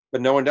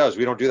 but no one does.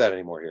 We don't do that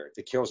anymore here.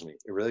 It kills me.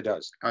 It really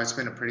does. Oh, it's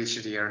been a pretty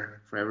shitty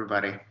year for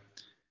everybody.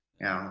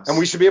 And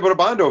we should be able to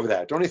bond over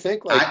that. Don't you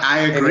think? I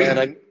agree. Hey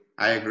man,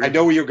 I agree. I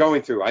know what you're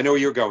going through.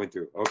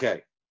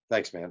 Okay.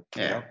 Thanks, man.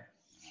 Yeah.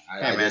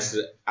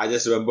 I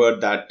just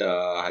remembered that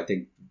I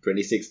think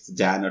 26th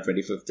Jan or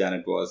 25th Jan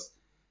it was.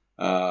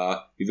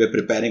 We were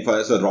preparing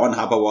for, so Ron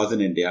Harper was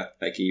in India,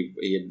 he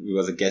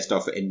was a guest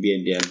of NBA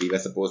India, and we were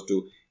supposed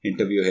to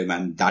interview him,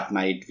 and that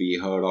night we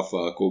heard of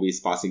Kobe's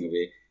passing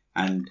away,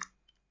 and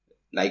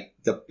like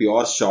the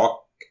pure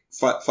shock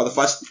for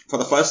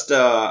the first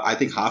I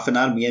think half an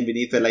hour, me and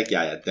Vineet were like,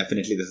 yeah,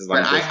 definitely this is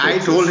one But of those I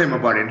coaches. told him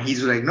about it, and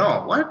he's like,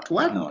 no, what?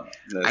 No,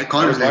 I That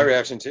called was him my like,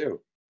 reaction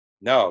too.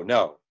 No,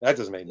 that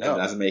doesn't make it no.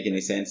 doesn't make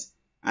any sense.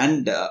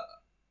 And like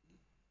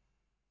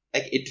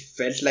it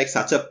felt like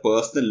such a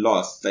personal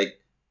loss. Like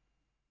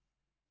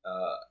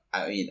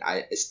I mean,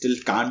 I still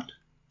can't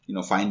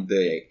find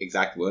the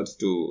exact words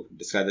to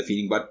describe the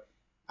feeling, but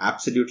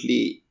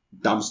absolutely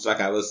dumbstruck.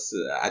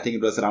 I think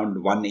it was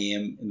around 1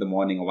 a.m. in the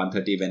morning or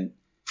 1:30 when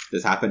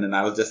this happened, and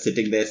I was just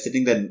sitting there,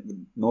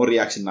 no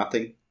reaction,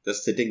 nothing,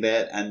 just sitting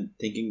there and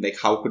thinking like,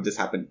 how could this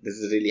happen? This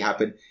has really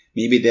happened.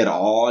 Maybe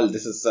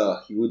this is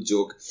a huge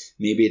joke.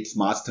 Maybe it's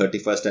March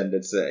 31st and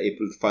it's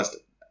April 1st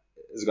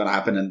is gonna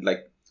happen, and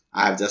like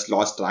I have just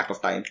lost track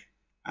of time.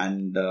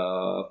 And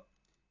I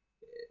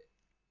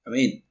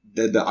mean,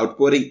 the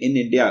outpouring in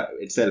India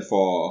itself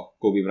for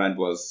Kobe Bryant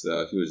was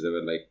huge. There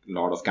were like a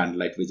lot of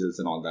candlelight vigils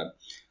and all that.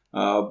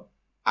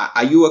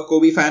 Are you a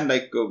Kobe fan?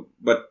 Like,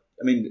 but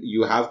I mean,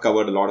 you have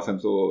covered a lot of him.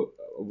 So,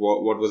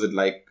 what was it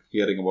like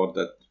hearing about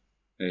that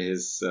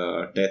his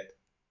death?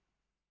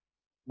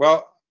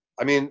 Well,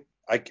 I mean,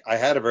 I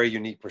had a very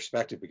unique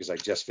perspective because I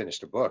just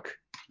finished a book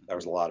that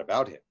was a lot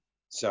about him.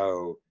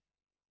 So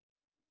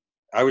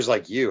I was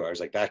like you. I was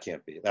like, that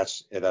can't be.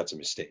 That's a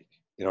mistake.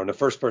 And the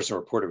first person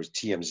reported was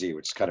TMZ,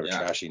 which is kind of a Yeah,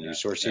 trashy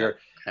news source yeah. here.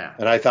 yeah.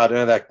 And I thought,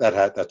 no,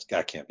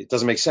 that can't be. It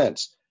doesn't make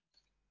sense.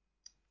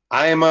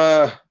 I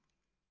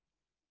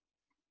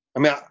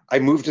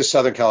moved to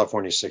Southern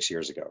California 6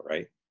 years ago,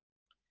 right?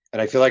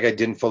 And I feel like I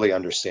didn't fully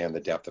understand the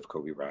depth of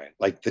Kobe Bryant,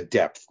 like the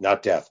depth,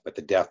 not death, but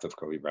the depth of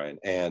Kobe Bryant.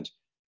 And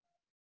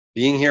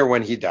being here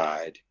when he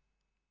died,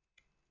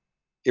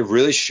 it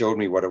really showed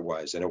me what it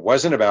was. And it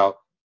wasn't about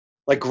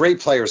like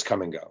great players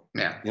come and go.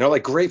 Yeah.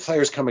 Like great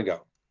players come and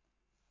go.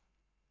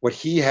 What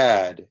he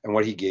had and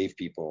what he gave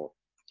people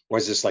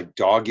was this like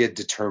dogged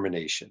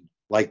determination.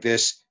 Like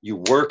this, you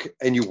work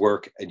and you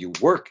work and you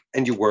work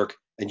and you work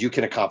and you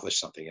can accomplish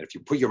something. And if you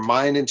put your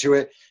mind into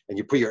it and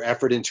you put your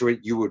effort into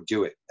it, you will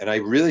do it. And I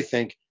really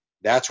think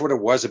that's what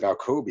it was about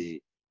Kobe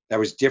that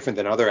was different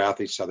than other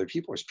athletes to other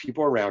people. Is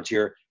people around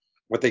here,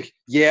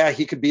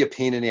 he could be a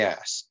pain in the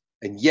ass.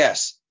 And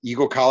yes,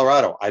 Eagle,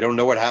 Colorado. I don't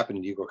know what happened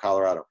in Eagle,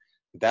 Colorado.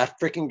 That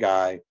freaking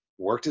guy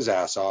worked his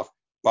ass off,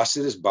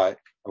 busted his butt,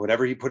 and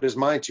whatever he put his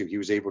mind to, he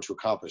was able to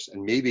accomplish.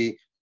 And maybe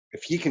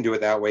if he can do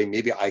it that way,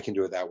 maybe I can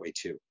do it that way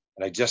too.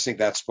 And I just think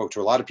that spoke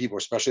to a lot of people,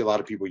 especially a lot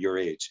of people your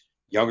age,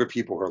 younger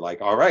people who are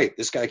like, all right,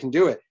 this guy can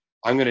do it.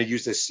 I'm going to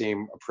use this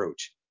same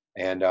approach.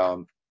 And I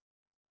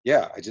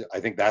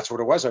think that's what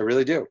it was. I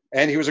really do.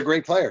 And he was a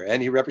great player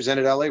and he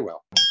represented LA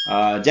well.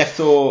 Jeff,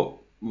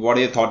 so what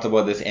are your thoughts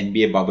about this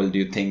NBA bubble? Do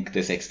you think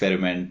this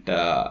experiment,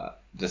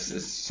 this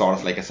is sort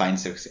of like a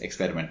science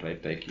experiment,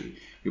 right? Like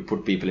you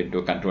put people into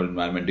a controlled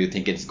environment. Do you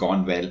think it's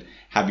gone well?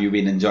 Have you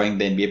been enjoying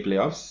the NBA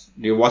playoffs?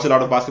 Do you watch a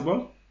lot of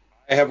basketball?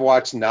 I have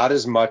watched not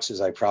as much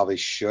as I probably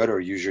should or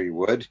usually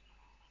would.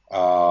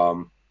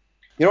 What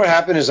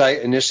happened is I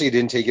initially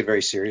didn't take it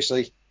very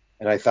seriously.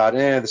 And I thought,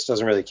 this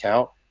doesn't really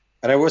count.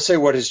 And I will say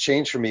what has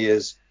changed for me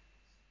is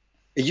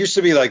it used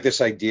to be like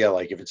this idea,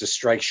 like if it's a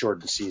strike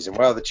shortened season,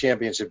 well, the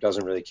championship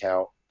doesn't really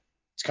count.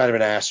 It's kind of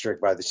an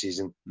asterisk by the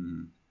season.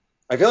 Mm.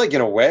 I feel like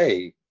in a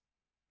way,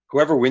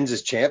 whoever wins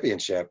this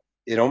championship,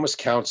 it almost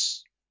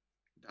counts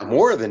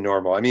more than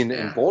normal. I mean,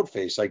 in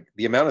boldface, like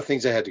the amount of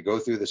things I had to go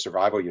through, the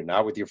survival, you're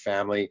not with your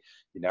family,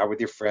 you're not with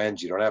your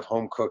friends, you don't have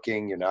home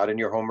cooking, you're not in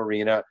your home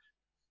arena.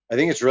 I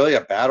think it's really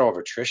a battle of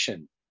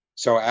attrition.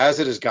 So as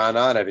it has gone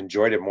on, I've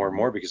enjoyed it more and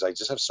more because I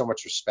just have so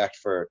much respect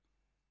for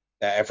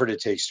the effort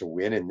it takes to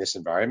win in this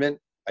environment.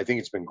 I think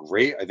it's been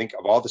great. I think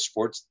of all the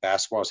sports,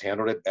 basketball has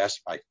handled it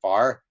best by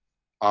far.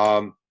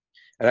 And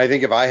I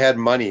think if I had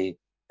money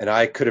and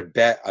I could have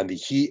bet on the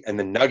Heat and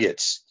the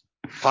Nuggets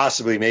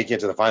possibly making it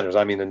to the finals,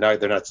 I mean,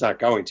 it's not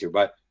going to,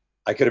 but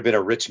I could have been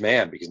a rich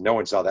man because no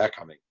one saw that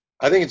coming.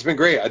 I think it's been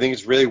great. I think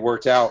it's really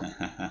worked out.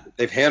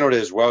 They've handled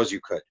it as well as you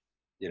could,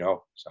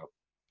 so.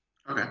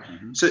 Okay.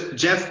 So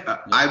Jeff,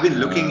 I've been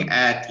looking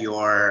at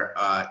your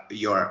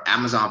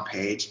Amazon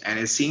page, and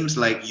it seems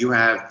like you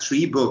have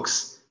 3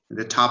 books in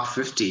the top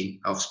 50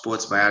 of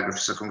sports biography.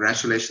 So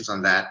congratulations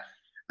on that.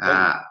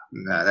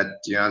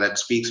 That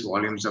speaks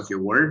volumes of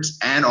your words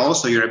and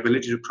also your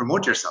ability to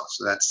promote yourself.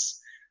 So that's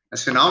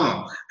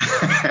phenomenal.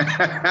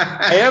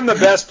 I am the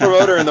best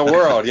promoter in the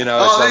world,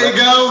 Oh, there you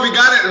go. We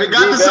got it. We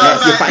got the soundbite.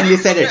 Yes, you finally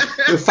said it.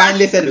 You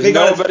finally said it. There's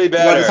nobody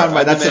better. We got the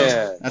soundbite. That's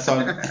it. That's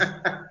all.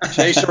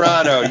 Jay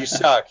Serrano, you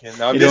suck.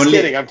 No, I'm just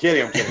kidding. I'm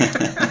kidding.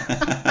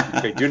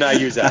 Okay, do not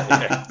use that.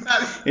 Yeah.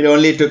 It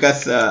only took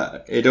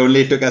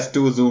us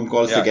 2 Zoom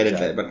calls to get it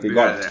there, but we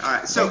got it. All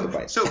right. So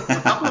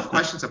a couple of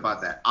questions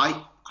about that.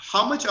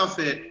 How much of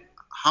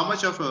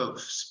a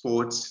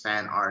sports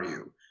fan are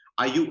you?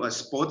 Are you a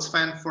sports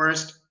fan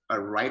first, a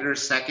writer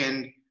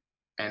second,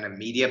 and a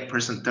media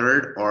person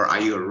third, or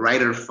are you a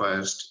writer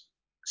first,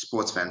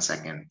 sports fan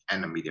second,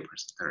 and a media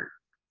person third?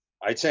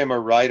 I'd say I'm a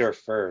writer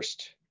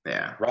first.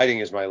 Yeah. Writing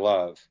is my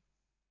love.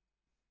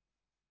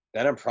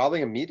 Then I'm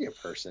probably a media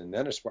person.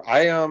 Then a sport.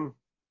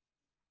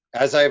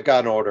 As I have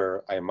gotten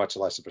older, I am much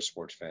less of a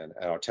sports fan,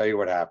 and I'll tell you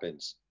what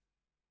happens.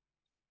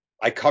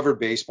 I covered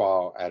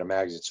baseball at a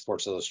magazine,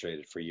 Sports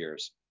Illustrated, for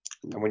years.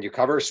 And when you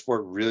cover a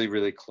sport really,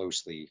 really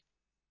closely,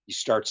 you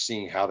start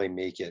seeing how they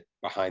make it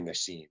behind the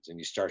scenes, and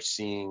you start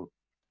seeing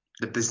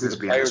The who business the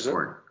behind the players are.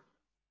 sport.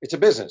 It's a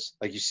business.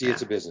 Like you see, Yeah.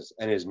 it's a business,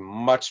 and it is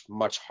much,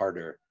 much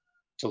harder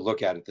to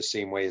look at it the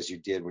same way as you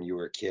did when you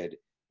were a kid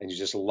and you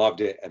just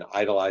loved it and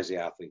idolized the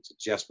athletes. It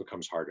just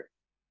becomes harder.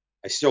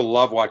 I still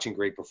love watching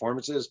great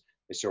performances.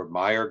 I still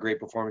admire great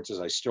performances.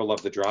 I still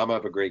love the drama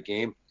of a great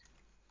game.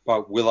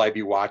 But will I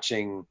be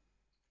watching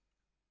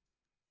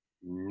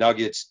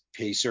Nuggets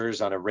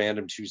Pacers on a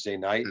random Tuesday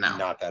night? No.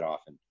 Not that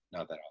often.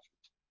 Not that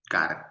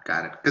often.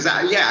 Got it. Because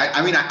I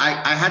mean,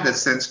 I had that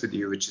sense with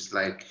you, which is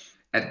like,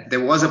 there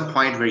was a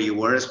point where you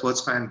were a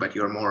sports fan, but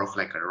you're more of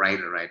like a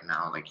writer right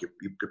now. Like you're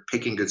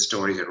picking good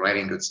stories, you're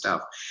writing good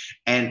stuff.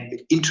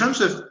 And in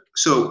terms of,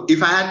 so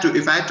if I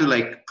had to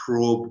like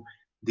probe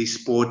the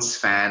sports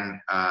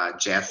fan,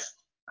 Jeff,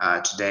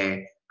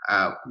 today,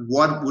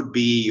 what would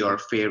be your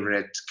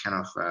favorite kind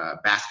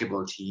of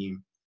basketball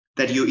team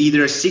that you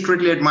either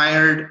secretly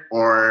admired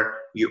or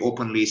you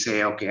openly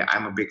say, okay,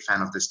 I'm a big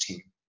fan of this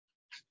team?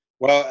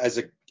 Well, as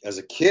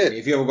a kid,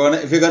 If you're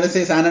gonna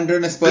say San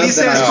Antonio Spurs, Please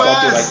then say I'll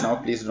stop you Spurs! right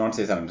now. Please do not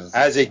say San Antonio Spurs.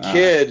 as a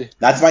kid,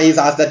 That's why he's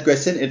asked that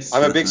question.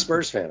 I'm a big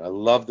Spurs fan. I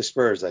love the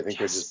Spurs. I think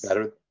they're just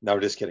better. No,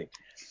 just kidding.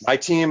 My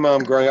team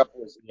growing up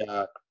was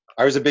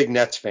I was a big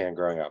Nets fan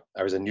growing up.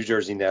 I was a New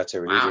Jersey Nets. They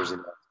were New Jersey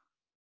Wow. Nets,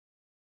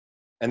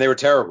 and they were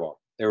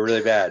terrible. They were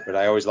really bad, but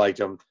I always liked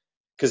them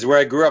because where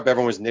I grew up,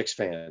 everyone was Knicks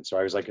fans, so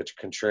I was like a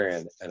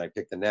contrarian, and I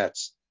picked the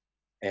Nets.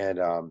 And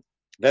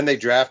then they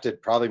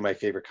drafted probably my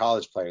favorite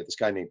college player, this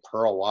guy named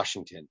Pearl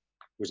Washington,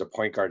 who was a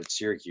point guard at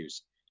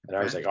Syracuse. And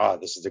I was like, oh,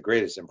 this is the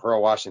greatest. And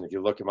Pearl Washington, if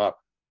you look him up,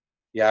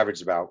 he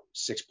averaged about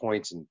 6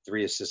 points and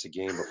 3 assists a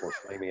game before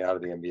flaming out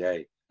of the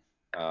NBA.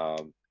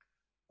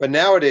 But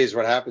nowadays,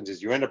 what happens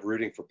is you end up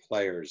rooting for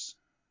players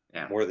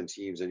Yeah. more than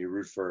teams, and you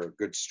root for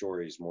good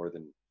stories more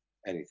than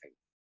anything.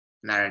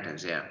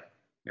 Narratives, yeah.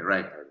 You're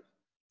right.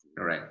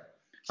 You're right.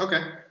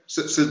 Okay.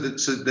 So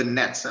the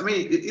Nets. I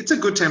mean, it's a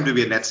good time to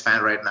be a Nets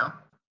fan right now.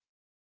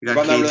 You But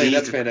got I'm not really a KG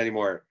Nets fan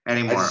anymore. I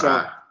anymore. just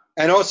don't.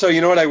 And also,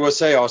 you know what I will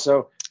say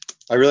also?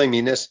 I really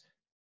mean this.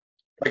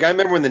 Like, I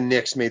remember when the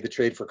Knicks made the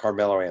trade for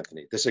Carmelo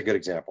Anthony. This is a good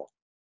example.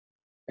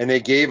 And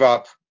they gave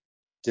up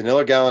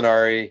Danilo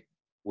Gallinari,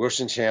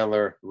 Wilson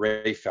Chandler,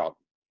 Ray Felton.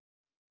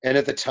 And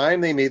at the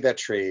time they made that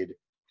trade,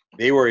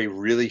 they were a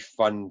really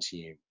fun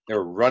team. They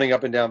were running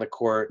up and down the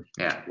court,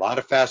 Yeah. a lot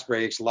of fast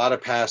breaks, a lot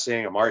of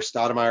passing. Amari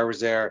Stoudemire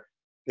was there.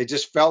 They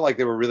just felt like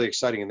they were really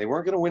exciting, and they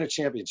weren't going to win a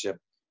championship.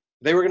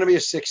 They were going to be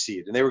a 6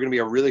 seed, and they were going to be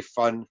a really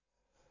fun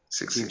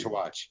team to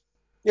watch.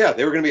 Yeah,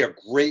 they were going to be a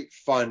great,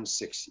 fun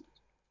 6 seed.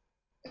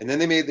 And then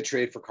they made the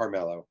trade for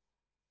Carmelo,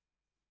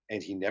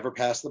 and he never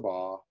passed the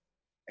ball,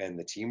 and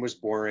the team was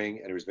boring,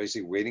 and it was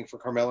basically waiting for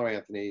Carmelo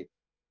Anthony,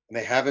 and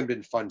they haven't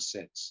been fun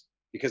since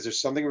because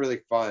there's something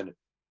really fun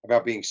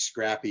about being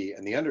scrappy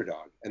and the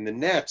underdog. And the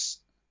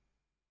Nets,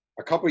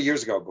 a couple of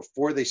years ago,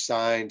 before they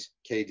signed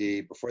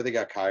KD, before they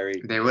got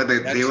Kyrie,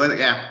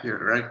 Yeah, you're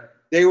right.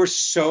 they were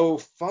so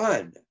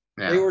fun.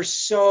 Yeah. They were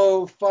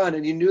so fun,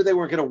 and you knew they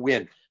weren't going to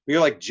win. But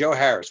you're like, Joe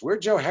Harris.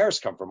 Where'd Joe Harris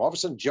come from? All of a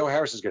sudden, Joe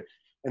Harris is good.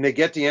 And they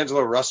get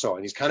D'Angelo Russell,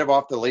 and he's kind of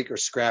off the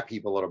Lakers scrap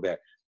heap a little bit.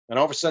 And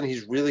all of a sudden,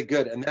 he's really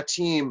good. And that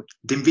team,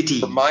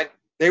 Dinwiddie.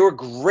 they were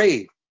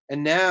great.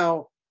 And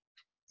now,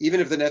 even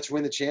if the Nets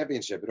win the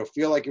championship, it'll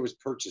feel like it was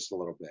purchased a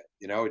little bit.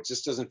 You know, it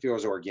just doesn't feel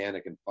as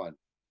organic and fun.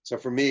 So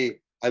for me,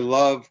 I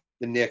love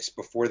the Knicks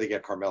before they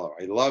get Carmelo.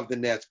 I love the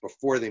Nets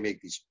before they make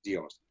these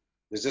deals.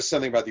 There's just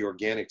something about the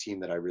organic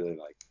team that I really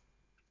like.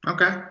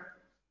 Okay.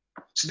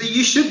 So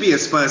you should be a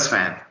Spurs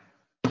fan.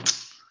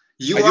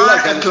 You I do are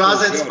like how a the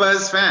closet Spurs build.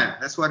 Spurs fan.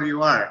 That's what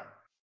you are.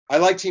 I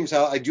like teams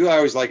how I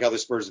always like how the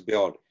Spurs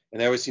build, and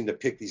they always seem to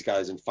pick these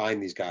guys and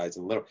find these guys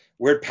and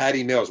where'd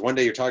Patty Mills? One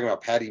day you're talking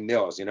about Patty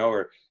Mills, you know,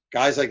 or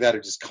guys like that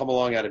who just come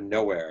along out of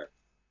nowhere,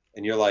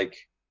 and you're like,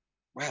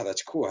 wow,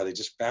 that's cool how they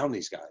just found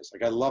these guys.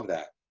 Like I love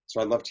that.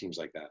 So I love teams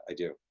like that. I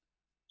do.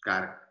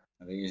 Got it.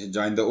 I think you should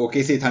join the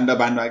OKC Thunder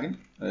bandwagon.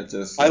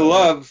 I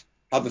love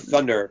how the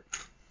Thunder,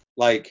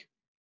 like,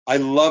 I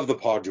love the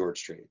Paul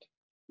George trade.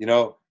 You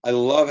know, I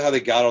love how they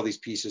got all these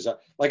pieces.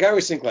 Like I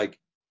always think, like,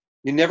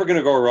 you're never going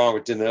to go wrong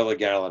with Danilo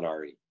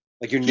Gallinari.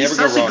 Like you're never He's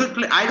go such wrong. a good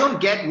player. I don't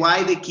get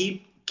why they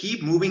keep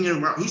moving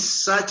him around. He's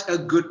such a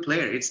good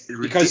player. It's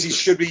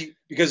ridiculous.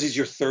 Because he's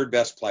your third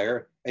best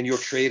player, and you'll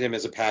trade him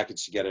as a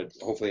package to get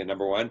hopefully a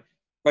number one.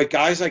 But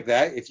guys like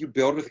that, if you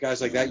build with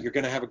guys like that, you're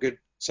going to have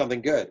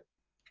something good.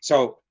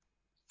 So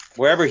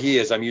wherever he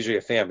is, I'm usually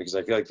a fan because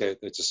I feel like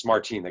it's a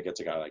smart team that gets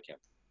a guy like him.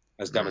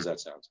 As dumb as that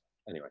sounds.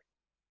 Anyway.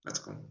 That's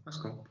cool. That's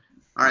cool.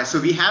 All right, so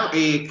we have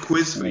a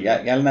quiz for you.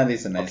 Galnari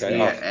is a nice Okay.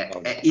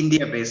 name.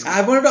 India-based.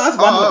 I wanted to ask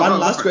one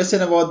last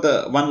question about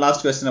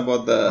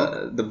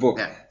book. the book.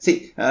 Yeah.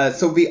 See,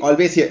 so we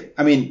always hear.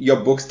 I mean, your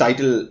book's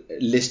title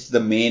lists the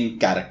main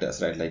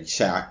characters, right? Like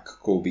Shaq,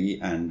 Kobe,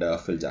 and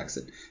Phil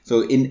Jackson.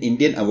 So in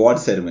Indian award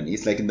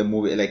ceremonies, like in the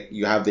movie, like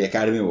you have the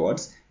Academy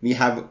Awards, we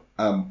have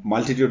a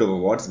multitude of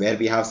awards where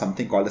we have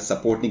something called a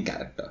supporting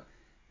character,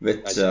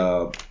 which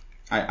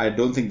I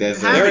don't think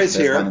there's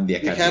one in the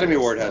Academy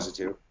Award has it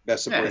too.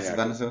 Best supporting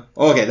actor.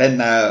 Okay, then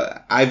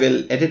I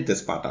will edit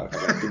this part out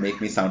to make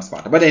me sound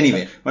smarter. But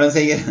anyway, what I'm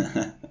saying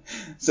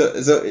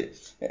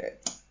is,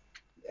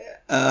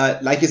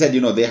 like you said,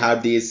 they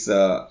have these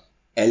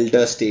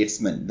elder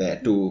statesmen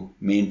there to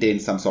maintain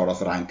some sort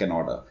of rank and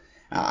order.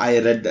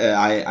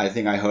 I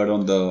think I heard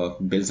on the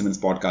Bill Simmons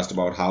podcast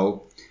about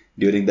how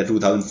during the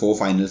 2004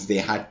 finals they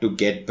had to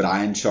get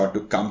Brian Shaw to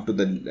come to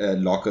the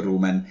locker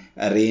room and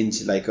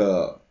arrange like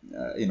a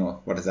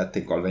what is that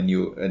thing called when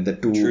the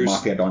two Truce.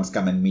 mafia dons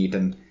come and meet,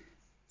 and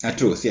a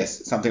truce,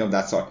 yes, something of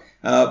that sort.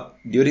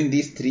 During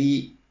these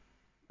three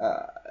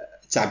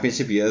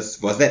championship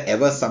years, was there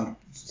ever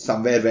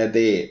somewhere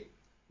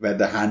where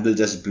the handle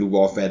just blew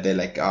off, where they're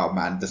like, oh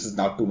man, this is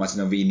not too much,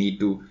 we need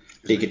to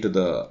take it to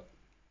the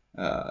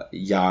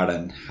yard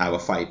and have a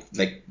fight,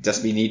 like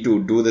just we need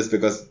to do this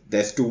because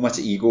there's too much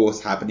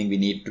egos happening, we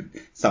need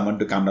someone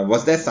to calm down?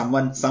 Was there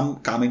some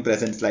calming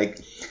presence? Like,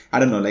 I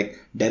don't know, like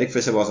Derek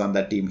Fisher was on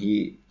that team,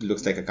 he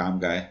looks like a calm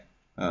guy.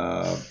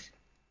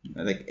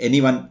 Like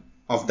anyone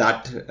of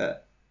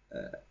that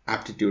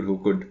aptitude who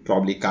could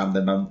probably calm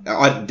them down,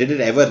 or did it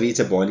ever reach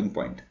a boiling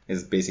point,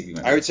 is basically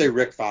my I would say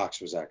Rick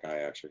Fox was that guy,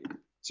 actually.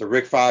 So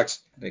Rick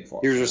Fox,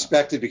 he was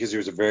respected because he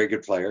was a very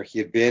good player. He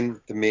had been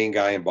the main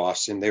guy in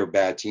Boston. They were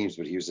bad teams,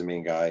 but he was the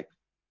main guy.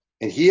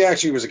 And he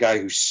actually was a guy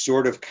who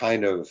sort of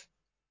kind of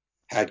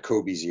had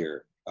Kobe's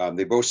ear.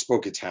 They both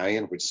spoke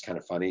Italian, which is kind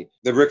of funny.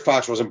 The Rick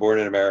Fox wasn't born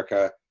in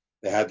America.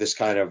 They had this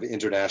kind of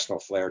international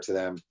flair to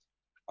them.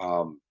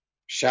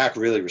 Shaq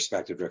really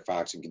respected Rick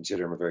Fox and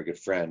considered him a very good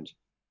friend.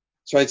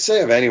 So I'd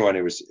say of anyone,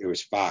 it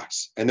was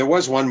Fox. And there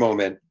was one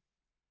moment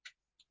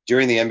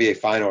during the NBA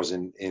Finals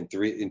in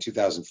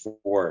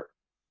 2004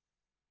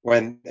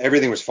 when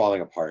everything was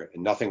falling apart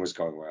and nothing was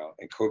going well,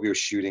 and Kobe was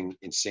shooting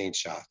insane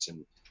shots,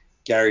 and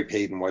Gary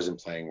Payton wasn't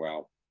playing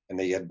well, and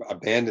they had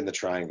abandoned the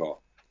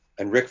triangle.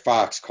 And Rick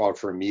Fox called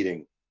for a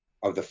meeting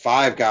of the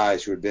 5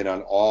 guys who had been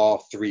on all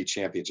 3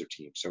 championship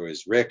teams. So it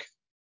was Rick,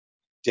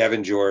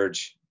 Devin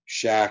George,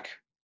 Shaq,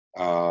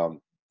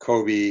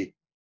 Kobe,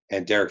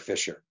 and Derek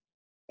Fisher.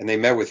 And they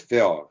met with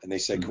Phil, and they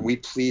said, can we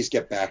please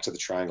get back to the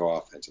triangle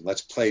offense, and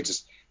let's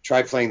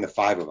try playing the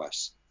 5 of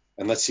us,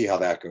 and let's see how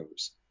that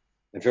goes.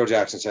 And Phil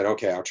Jackson said,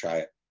 okay, I'll try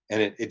it.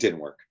 And it didn't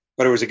work,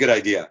 but it was a good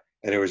idea.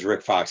 And it was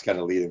Rick Fox kind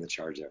of leading the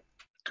charge there.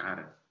 Got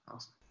it.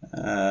 Awesome.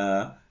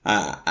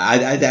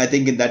 I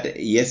think in that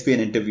ESPN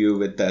interview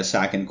with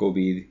Shaq and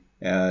Kobe,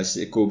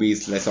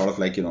 Kobe's sort of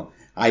like,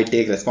 I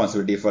take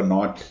responsibility for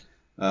not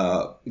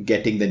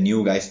getting the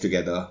new guys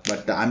together.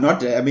 But I'm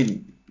not, I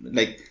mean,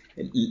 like,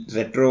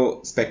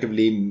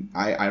 retrospectively,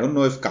 I don't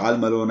know if Karl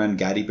Malone and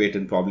Gary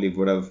Payton probably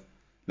would have,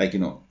 like,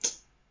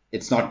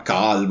 it's not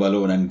Karl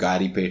Malone and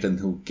Gary Payton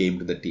who came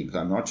to the team. So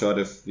I'm not sure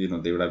if, they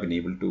would have been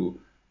able to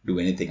do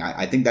anything.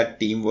 I think that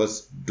team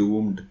was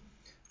doomed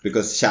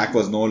because Shaq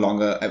was no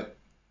longer,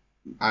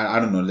 I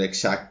don't know, like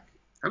Shaq.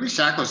 I mean,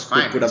 Shaq was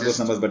fine. Put up those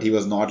numbers, but he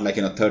was not like,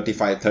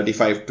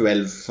 35,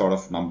 12 sort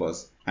of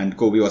numbers. And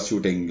Kobe was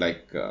shooting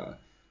like,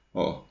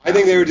 I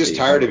think they were just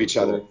tired of each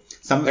other.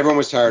 So everyone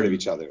was tired of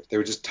each other. They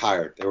were just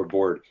tired. They were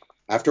bored.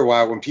 After a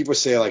while, when people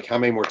say, like, how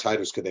many more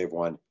titles could they have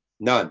won?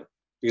 None.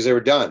 Because they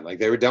were done. Like,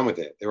 they were done with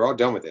it. They were all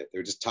done with it. They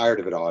were just tired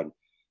of it all. And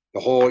the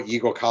whole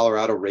Eagle,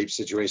 Colorado rape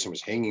situation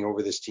was hanging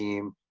over this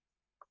team.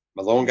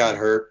 Malone got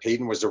hurt.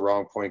 Payton was the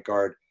wrong point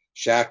guard.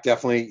 Shaq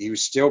definitely, he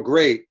was still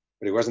great,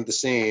 but he wasn't the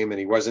same, and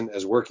he wasn't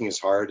as working as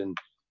hard, and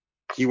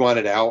he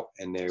wanted out,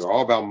 and they were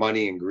all about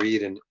money and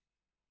greed, and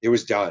it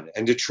was done.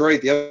 And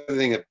Detroit, the other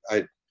thing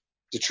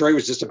Detroit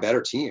was just a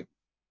better team.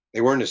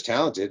 They weren't as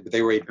talented, but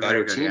they were a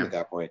better team at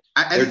that point.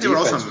 I think they were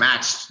also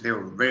matched. They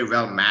were very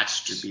well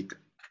matched to beat them.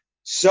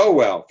 So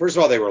well. First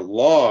of all, they were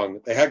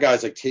long. They had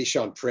guys like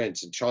Tayshaun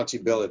Prince and Chauncey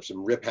Billups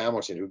and Rip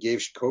Hamilton who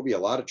gave Kobe a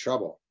lot of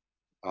trouble.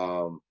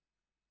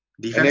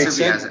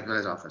 Defensively as well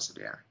as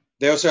offensively, yeah.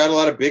 They also had a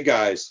lot of big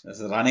guys.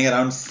 Just running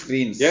around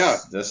screens. Yeah.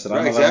 Just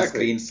running around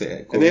screens.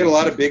 And they had a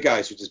lot of big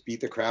guys who just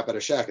beat the crap out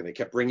of Shaq, and they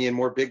kept bringing in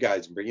more big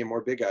guys. And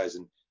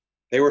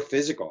they were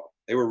physical.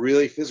 They were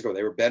really physical.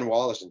 They were Ben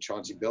Wallace and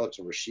Chauncey Billups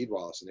and Rasheed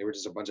Wallace, and they were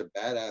just a bunch of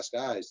badass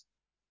guys,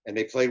 and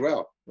they played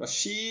well.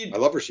 Rasheed. I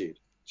love Rasheed.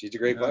 She's a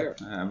great player.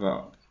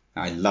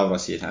 I love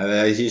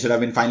Rasheed. He should have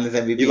been finalist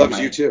MVP. He loves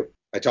you too.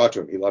 I talked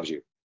to him. He loves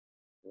you.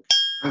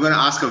 I'm going to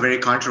ask a very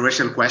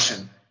controversial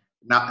question.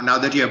 Now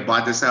that you have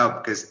brought this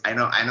up, because I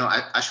know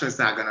Ashwin's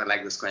not going to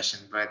like this question,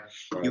 but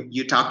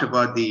you talked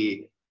about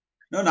the...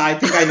 No, I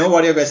think I know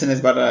what your question is,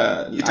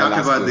 but you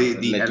talked about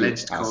the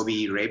alleged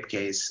Kobe rape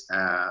case.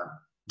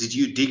 Did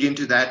you dig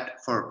into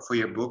that for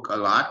your book a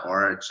lot,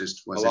 or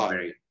just was it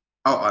very...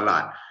 Oh, a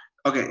lot.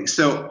 Okay,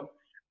 so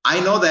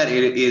I know that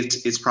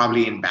it's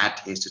probably in bad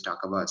taste to talk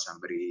about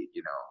somebody,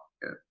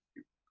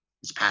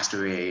 who's passed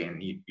away,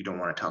 and you don't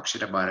want to talk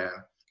shit about him,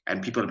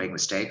 and people make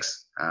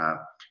mistakes.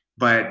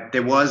 But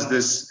there was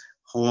this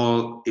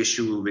whole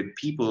issue with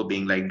people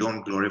being like,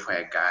 don't glorify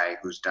a guy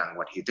who's done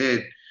what he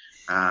did.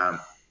 Um,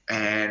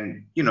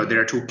 and there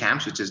are two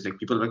camps, which is like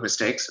people make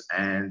mistakes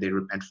and they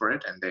repent for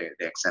it and they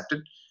accept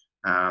it.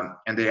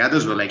 And the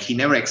others were like, he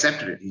never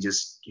accepted it.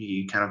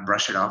 He kind of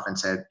brushed it off and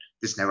said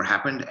this never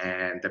happened,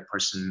 and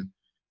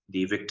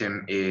the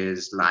victim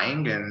is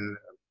lying, and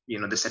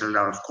they settled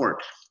out of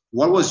court.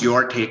 What was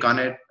your take on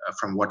it,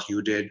 from what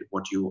you did,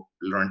 what you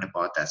learned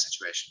about that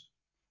situation?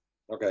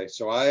 Okay,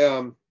 so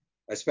I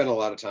spent a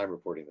lot of time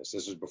reporting this.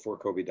 This was before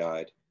Kobe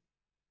died.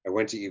 I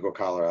went to Eagle,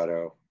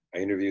 Colorado. I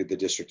interviewed the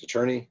district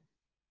attorney.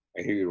 I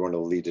interviewed one of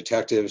the lead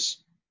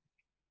detectives.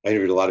 I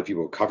interviewed a lot of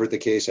people who covered the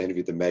case. I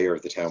interviewed the mayor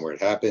of the town where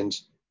it happened.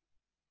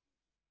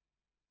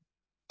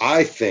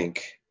 I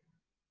think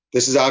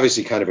this is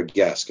obviously kind of a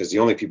guess because the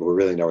only people who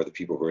really know are the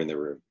people who are in the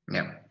room.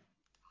 Yeah.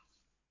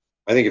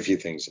 I think a few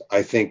things.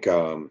 I think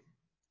Kobe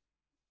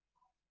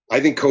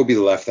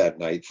left that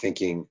night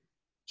thinking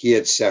he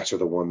had sex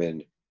with a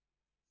woman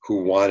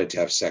who wanted to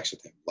have sex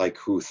with him, like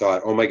who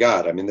thought, oh my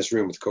God, I'm in this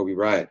room with Kobe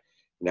Bryant.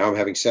 Now I'm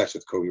having sex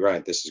with Kobe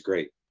Bryant. This is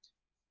great.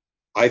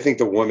 I think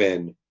the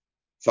woman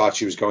thought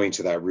she was going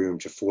to that room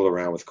to fool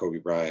around with Kobe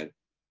Bryant,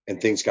 and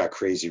things got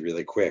crazy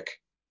really quick.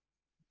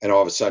 And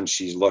all of a sudden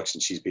she looks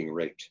and she's being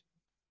raped.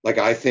 Like,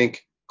 I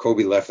think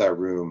Kobe left that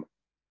room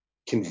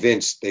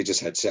convinced they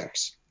just had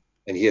sex,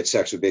 and he had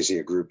sex with basically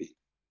a groupie.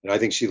 And I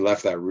think she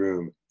left that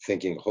room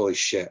thinking, holy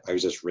shit, I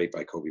was just raped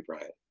by Kobe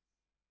Bryant.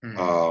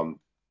 Mm-hmm.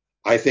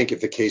 I think if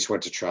the case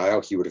went to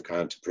trial, he would have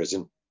gone to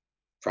prison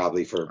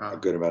probably for a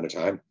good amount of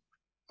time.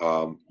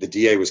 The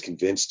DA was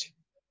convinced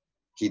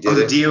he did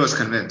the it. DA was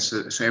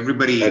convinced. So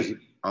everybody.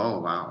 Oh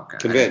wow. Okay.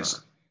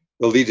 Convinced.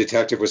 The lead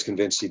detective was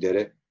convinced he did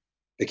it.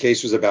 The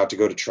case was about to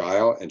go to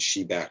trial, and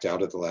she backed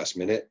out at the last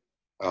minute.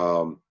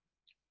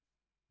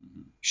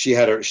 She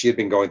had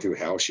been going through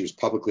hell. She was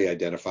publicly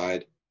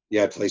identified. You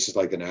had places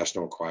like the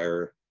National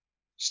Enquirer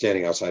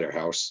standing outside her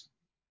house.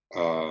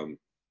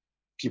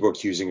 People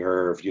accusing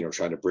her of,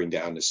 trying to bring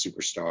down this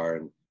superstar,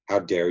 and how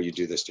dare you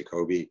do this to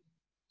Kobe.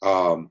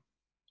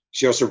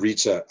 She also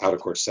reached an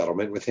out-of-court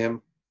settlement with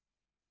him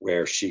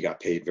where she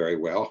got paid very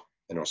well,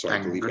 and also I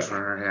believe good for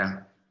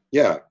her.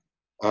 Yeah.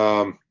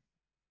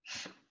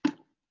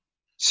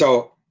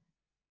 So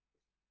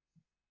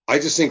I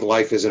just think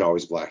life isn't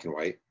always black and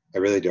white. I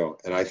really don't.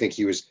 And I think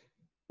he was,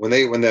 when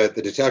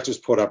the detectives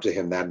pulled up to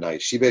him that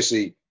night, she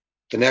basically,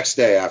 the next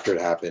day after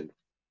it happened,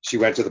 she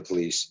went to the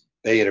police.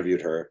 They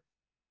interviewed her.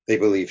 They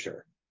believed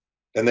her.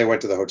 Then they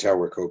went to the hotel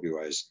where Kobe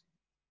was.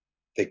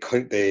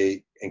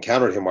 They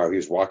encountered him while he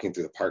was walking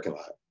through the parking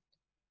lot.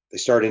 They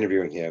started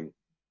interviewing him.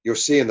 You'll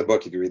see in the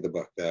book, if you read the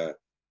book,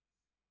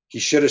 he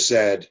should have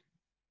said,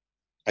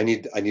 I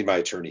need my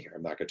attorney here.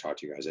 I'm not going to talk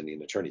to you guys. I need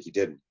an attorney. He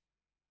didn't.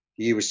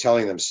 He was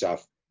telling them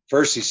stuff.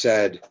 First, he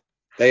said,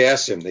 they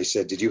asked him, they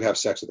said, did you have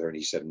sex with her? And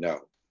he said, no.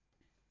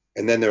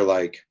 And then they're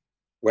like,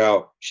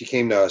 well, she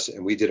came to us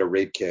and we did a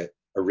rape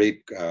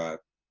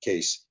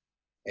case,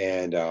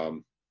 and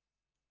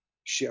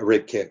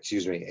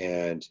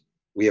and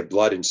we have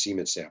blood and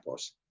semen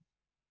samples.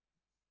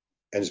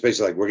 And it's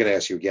basically like, we're going to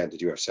ask you again,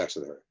 did you have sex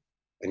with her?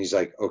 And he's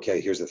like,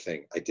 okay, here's the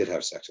thing. I did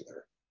have sex with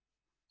her.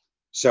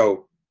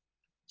 So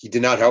he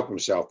did not help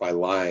himself by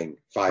lying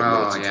 5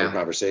 minutes into a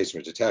conversation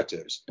with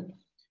detectives.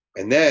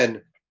 And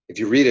then if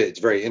you read it, it's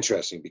very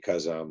interesting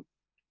because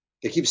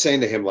they keep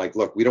saying to him, like,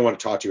 look, we don't want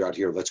to talk to you out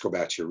here. Let's go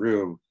back to your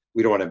room.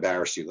 We don't want to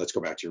embarrass you. Let's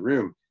go back to your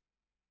room.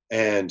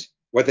 And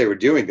what they were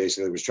doing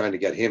basically was trying to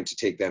get him to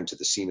take them to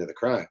the scene of the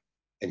crime.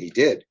 And he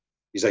did.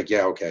 He's like,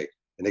 yeah, okay.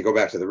 And they go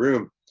back to the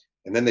room,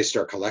 and then they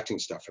start collecting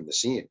stuff from the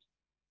scene,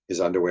 his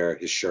underwear,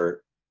 his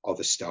shirt, all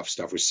this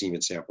stuff with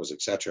semen samples,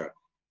 etc.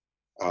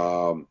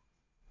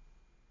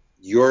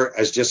 You're,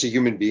 as just a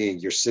human being,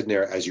 you're sitting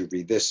there as you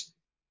read this,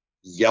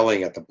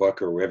 yelling at the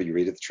book or wherever you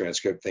read it, the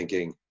transcript,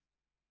 thinking,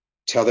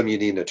 tell them you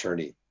need an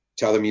attorney.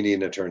 Tell them you need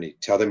an attorney.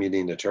 Tell them you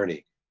need an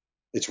attorney.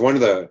 I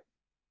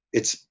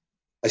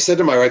said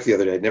to my wife the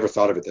other day, I'd never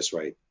thought of it this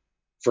way.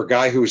 For a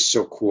guy who was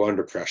so cool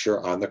under pressure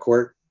on the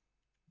court,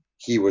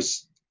 he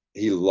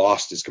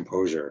lost his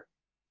composure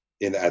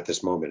at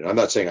this moment. And I'm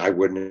not saying I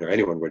wouldn't or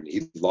anyone wouldn't.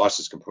 He lost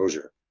his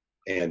composure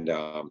and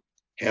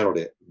handled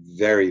it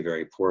very,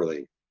 very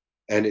poorly.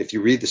 And if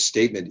you read the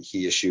statement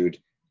he issued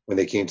when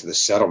they came to the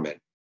settlement,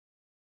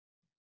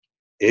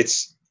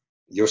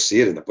 you'll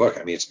see it in the book.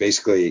 I mean, it's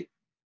basically,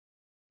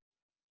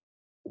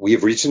 we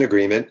have reached an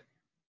agreement.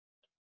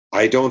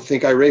 I don't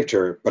think I raped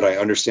her, but I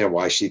understand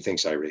why she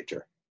thinks I raped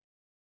her.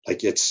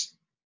 Like it's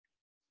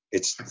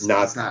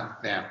not.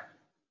 Yeah.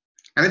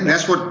 I think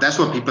that's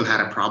what people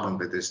had a problem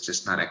with, is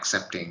just not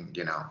accepting,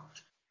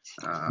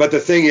 But the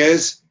thing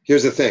is,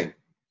 here's the thing.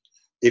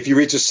 If you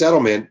reach a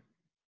settlement,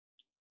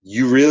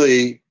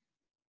 you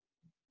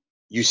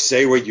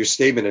say what your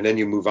statement and then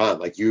you move on.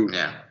 Like you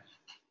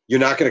you're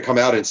not going to come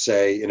out and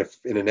say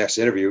in a next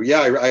interview,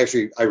 yeah,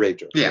 I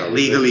raped her. Yeah,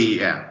 legally,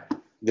 yeah.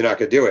 You're not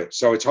going to do it.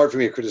 So it's hard for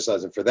me to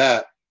criticize him for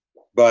that.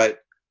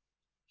 But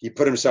he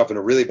put himself in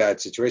a really bad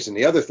situation.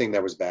 The other thing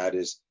that was bad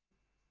is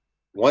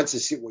once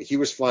he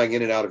was flying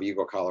in and out of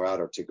Eagle,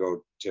 Colorado to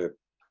go to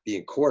be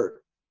in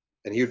court,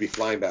 and he would be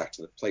flying back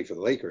to play for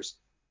the Lakers.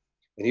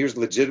 And he was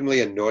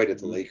legitimately annoyed at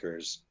the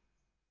Lakers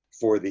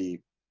for the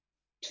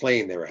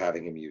plane they were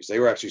having him use. They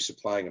were actually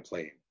supplying a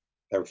plane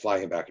that would fly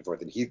him back and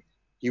forth. And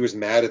he was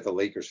mad at the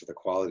Lakers for the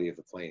quality of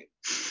the plane.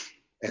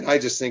 And I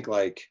just think,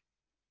 like,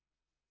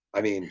 I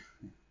mean,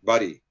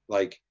 buddy,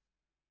 like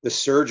the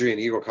surgery in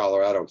Eagle,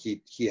 Colorado,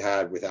 he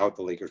had without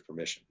the Lakers'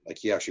 permission. Like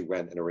he actually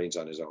went and arranged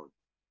on his own.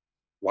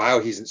 Wow,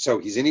 he's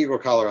in Eagle,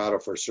 Colorado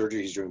for a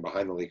surgery he's doing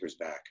behind the Lakers'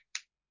 back.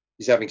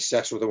 He's having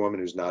sex with a woman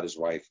who's not his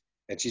wife,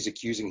 and she's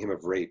accusing him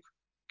of rape.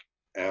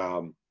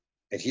 And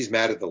he's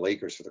mad at the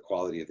Lakers for the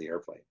quality of the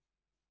airplane.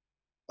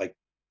 Like,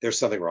 there's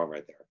something wrong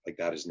right there. Like,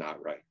 that is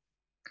not right.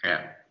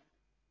 Yeah.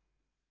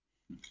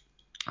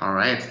 All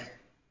right.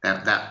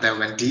 That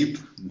went deep.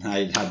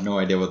 I had no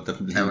idea what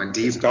that went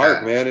deep. It's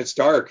dark, man. It's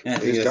dark. Yeah,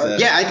 It's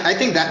dark. I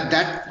think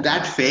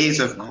that phase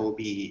of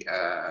Kobe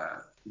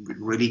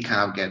really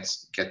kind of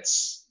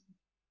gets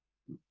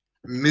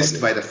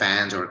missed by the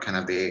fans, or kind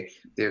of they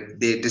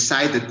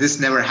decide that this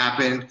never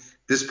happened,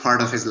 this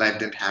part of his life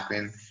didn't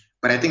happen.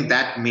 But I think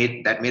that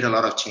made a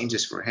lot of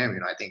changes for him.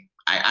 I think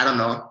I don't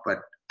know, but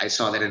I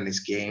saw that in his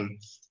game.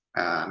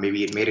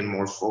 Maybe it made him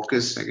more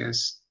focused, I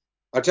guess.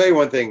 I'll tell you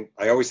one thing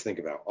I always think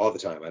about all the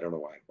time. I don't know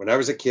why. When I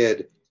was a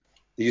kid,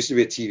 there used to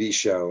be a TV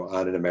show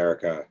on in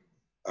America.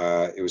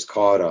 It was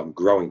called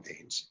Growing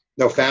Pains.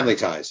 No, Family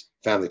Ties.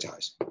 Family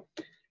Ties.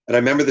 And I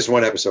remember this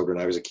one episode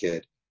when I was a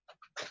kid.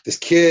 This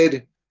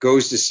kid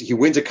he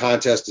wins a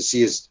contest to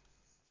see his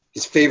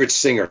favorite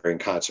singer in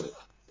concert.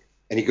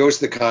 And he goes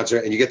to the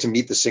concert, and you get to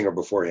meet the singer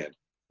beforehand.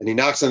 And he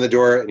knocks on the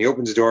door, and he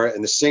opens the door,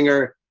 and the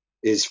singer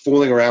is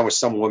fooling around with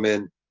some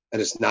woman,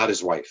 and it's not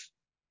his wife.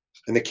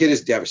 And the kid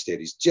is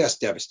devastated. He's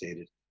just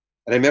devastated.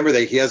 And I remember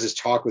that he has this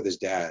talk with his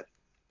dad,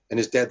 and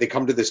his dad, they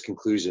come to this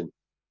conclusion.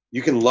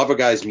 You can love a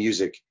guy's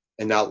music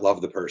and not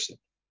love the person,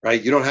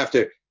 right? You don't have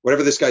to,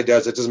 whatever this guy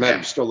does, it doesn't matter.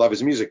 You still love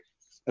his music.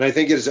 And I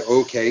think it is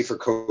okay for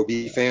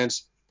Kobe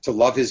fans to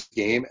love his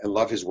game and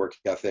love his work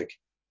ethic.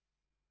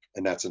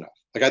 And that's enough.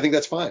 Like, I think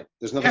that's fine.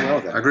 There's nothing wrong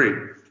with that. Agreed.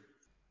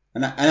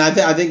 And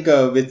I think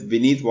with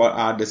Vineet, what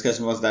our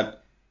discussion was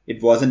that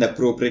it wasn't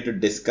appropriate to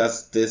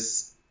discuss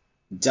this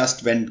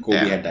just when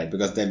Kobe had died,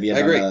 because then we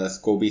had a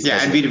Kobe.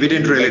 Yeah, and we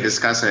didn't really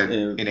discuss it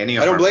in any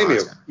of our I don't blame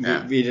you.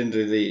 Yeah. We didn't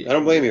really. I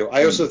don't blame you.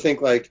 I also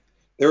think, like,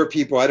 there were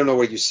people, I don't know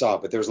what you saw,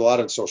 but there was a lot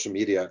on social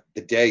media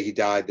the day he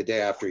died, the day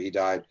after he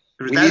died.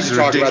 We need to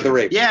talk about the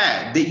rape.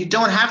 Yeah, you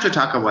don't have to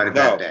talk about it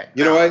that day.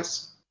 You know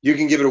what? You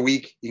can give it a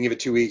week, you can give it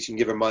 2 weeks, you can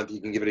give it a month, you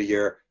can give it a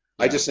year.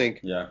 I just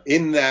think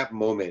in that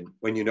moment,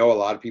 when you know a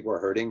lot of people are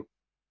hurting,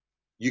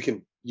 you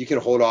can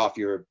hold off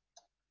your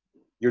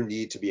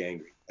need to be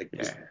angry. Like,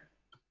 just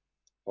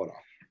hold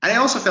off. And I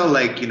also felt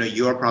like,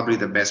 you're probably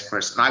the best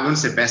person. I wouldn't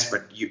say best,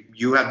 but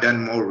you have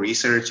done more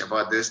research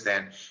about this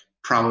than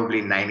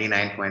probably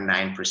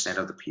 99.9%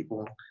 of the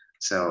people.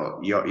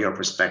 So your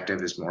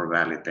perspective is more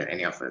valid than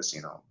any of us,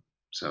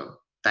 So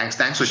thanks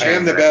for sharing. I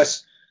am the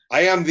best.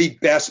 I am the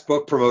best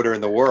book promoter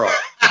in the world.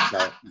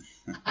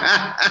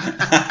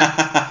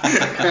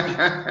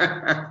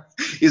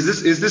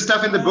 Is this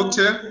stuff in the book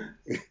too?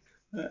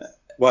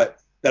 What?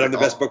 That I'm the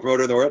best book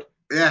promoter in the world?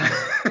 Yeah.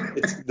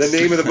 It's the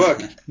name of the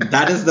book.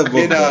 That is the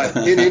book.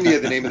 In India,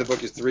 the name of the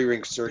book is Three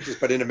Ring Circus,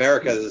 but in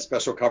America, there's a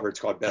special cover. It's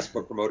called Best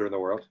Book Promoter in the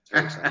World.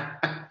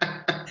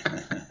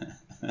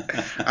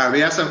 We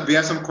have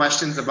some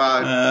questions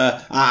about.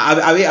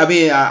 I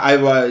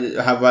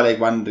have like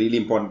one really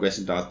important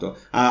question to ask though.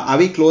 Are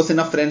we close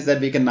enough friends that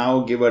we can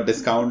now give a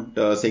discount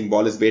saying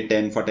Ball is Bay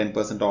 10 for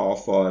 10%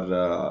 off,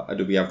 or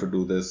do we have to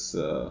do this?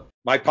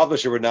 My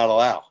publisher would not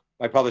allow.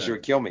 My publisher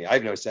would kill me. I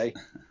have no say.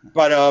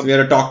 But so we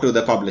have to talk to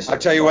the publisher. I'll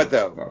tell you what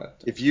though.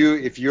 If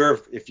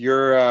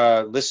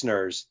your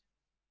listeners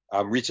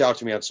reach out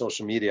to me on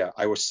social media,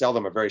 I will sell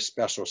them a very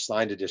special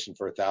signed edition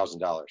for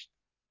 $1,000.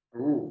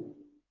 Ooh.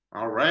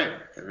 All right.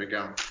 There we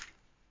go.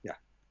 Yeah.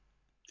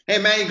 Hey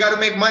man, you got to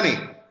make money.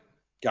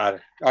 Got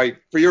it. All right.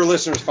 For your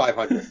listeners,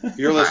 500. For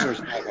your listeners,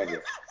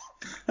 500.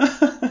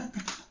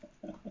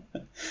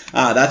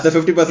 That's the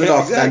 50%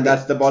 off, exactly. and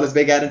that's the Ball is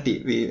Bay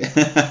guarantee.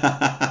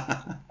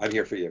 I'm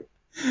here for you.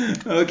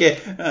 Okay,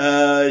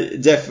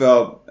 Jeff,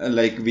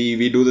 like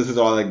we do this with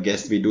all our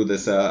guests. We do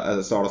this as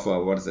a sort of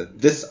what is it?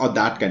 This or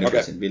that kind of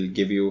question. We'll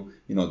give you,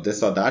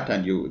 this or that,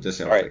 and you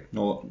just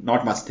no,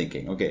 not much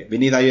thinking. Okay,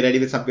 Vineet, are you ready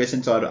with some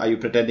questions, or are you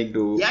pretending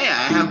to? Yeah, I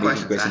have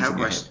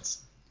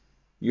questions.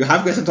 You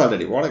have questions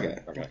already. What a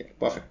guy. Okay,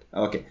 perfect.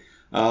 Okay,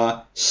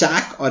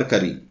 Shaq or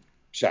Curry?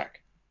 Shaq.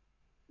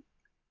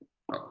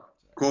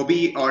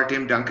 Kobe or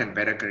Tim Duncan,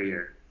 better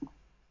career?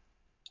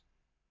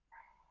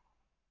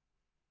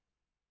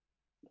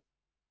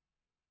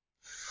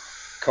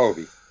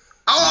 Kobe.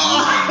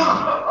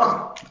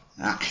 Oh!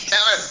 Damn it.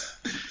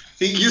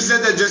 You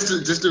said that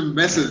just to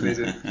mess with me.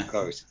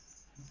 Close.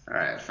 All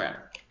right,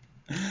 fair.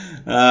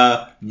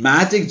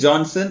 Magic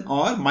Johnson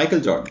or Michael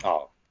Jordan?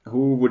 Oh,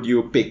 Who would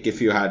you pick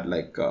if you had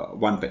like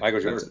one pick?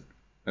 Michael That's Jordan.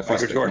 it. First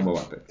Michael pick, Jordan. number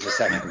one pick. The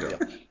second. Michael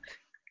Jordan.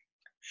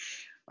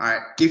 All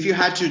right. If you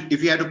had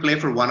to play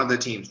for one of the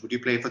teams, would you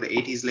play for the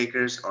 80s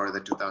Lakers or the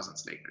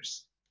 2000s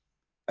Lakers?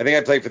 I think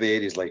I'd play for the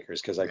 80s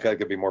Lakers because I feel like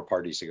there'd be more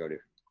parties to go to.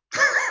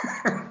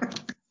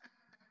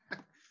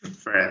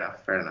 Fair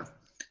enough. Fair enough.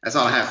 That's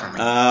all I have for me.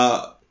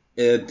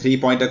 A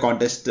three-pointer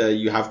contest,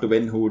 you have to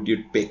win. Who would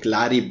you pick,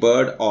 Larry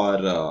Bird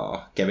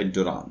or Kevin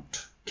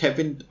Durant?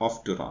 Kevin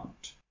of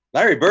Durant.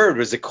 Larry Bird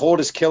was the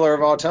coldest killer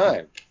of all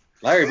time.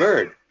 Larry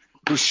Bird,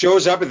 who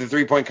shows up at the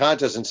three-point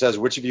contest and says,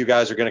 which of you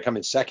guys are going to come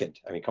in second?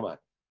 I mean, come on.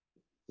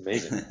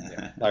 Amazing.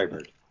 Yeah, Larry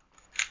Bird.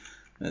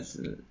 That's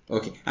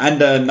okay. And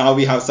now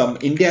we have some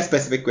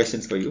India-specific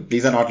questions for you.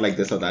 These are not like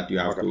this or that. You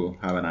have to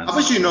have an answer. How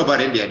much do you know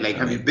about India? Like,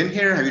 have you been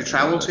here? Have you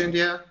traveled to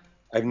India?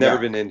 I've never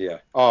Yeah. been to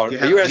India. Oh, You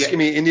are have- you asking yeah.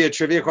 me India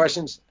trivia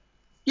questions?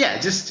 Yeah,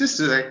 just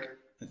to like.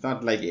 It's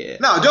not like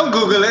No, don't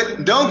Google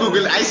it. Don't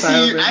Google it.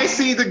 I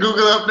see the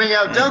Google opening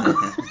up. Don't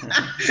Google.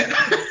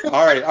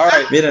 All right.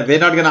 We're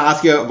not gonna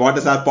ask you what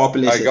is our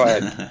population. All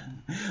right,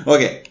 go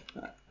Okay.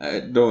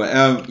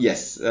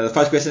 Yes. The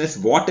first question is,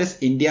 what is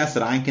India's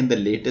rank in the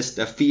latest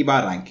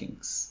FIBA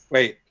rankings?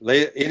 Wait,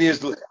 India's.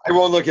 I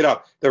won't look it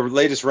up. The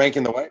latest rank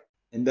in the what?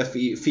 In the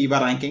FIBA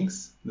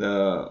rankings,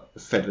 the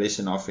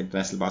Federation of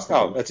International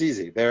Basketball. Oh, that's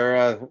easy.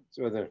 They're.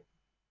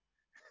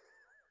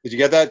 Did you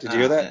get that? Did you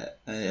hear that?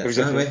 Yes.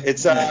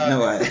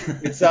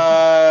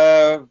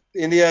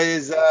 India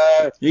is.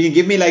 You can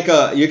give me like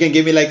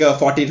a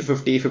 40 to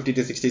 50, 50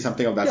 to 60,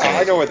 something of that Yeah, sort.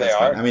 I know where they That's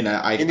are. fine. I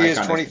mean, India is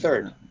can't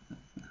 23rd.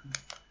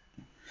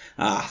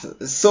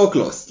 So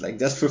close, like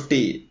just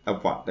 50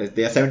 apart.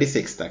 They are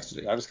 76th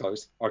actually. That was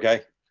close.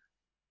 Okay.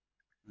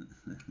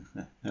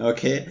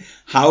 Okay.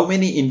 How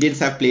many Indians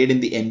have played in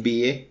the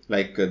NBA?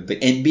 Like the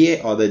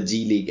NBA or the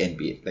G League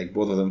NBA? Like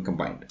both of them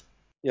combined.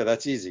 Yeah,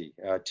 that's easy.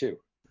 2.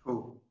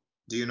 Who?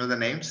 Do you know the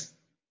names?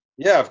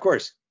 Yeah, of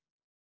course.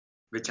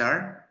 Which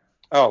are?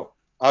 Oh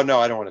no,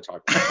 I don't want to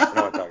talk about it. I don't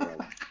want to talk about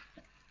it.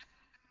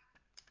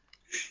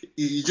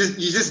 You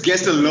just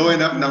guessed a low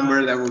enough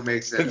number that would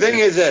make sense. The thing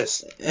is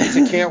this, it's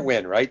a can't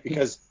win, right?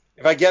 Because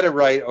if I get it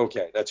right,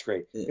 okay, that's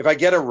great. If I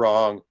get it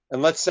wrong,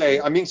 and let's say,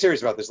 I'm being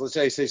serious about this, let's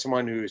say I say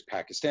someone who's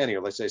Pakistani,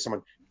 or let's say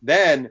someone,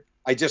 then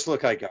I just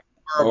look like a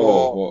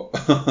horrible,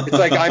 it's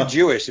like I'm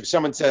Jewish. If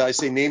someone said, I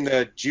say, name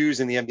the Jews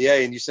in the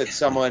NBA, and you said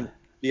someone,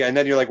 yeah, and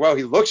then you're like, well,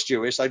 he looks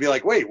Jewish, I'd be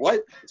like, wait,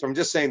 what? So I'm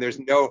just saying there's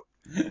no.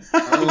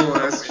 Oh,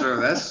 that's true.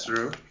 That's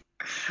true.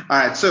 All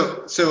right.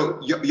 So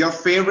your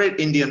favorite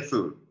Indian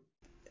food?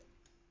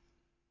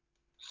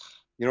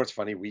 You know what's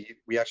funny?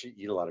 We actually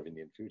eat a lot of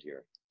Indian food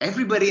here.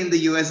 Everybody in the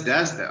US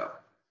does, though.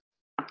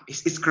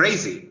 It's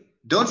crazy.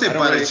 Don't say I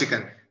don't butter really-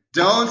 chicken.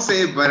 Don't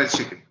say butter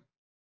chicken.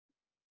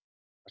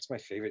 What's my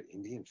favorite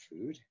Indian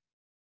food?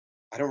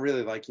 I don't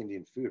really like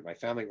Indian food. My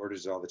family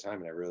orders it all the time,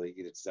 and I rarely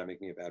eat it. Does that make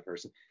me a bad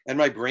person? And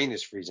my brain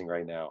is freezing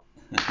right now.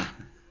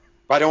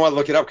 But I don't want to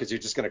look it up because you're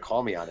just going to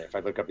call me on it if I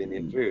look up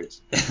Indian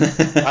foods.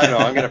 I don't know.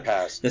 I'm going to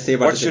pass. Just say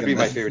butter What should chicken be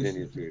my then. favorite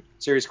Indian food?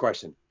 Serious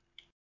question.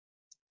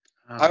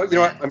 Oh, You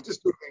know what? man. I'm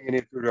just Googling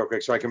Indian food real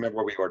quick so I can remember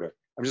what we order.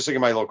 I'm just looking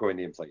at my local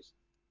Indian place.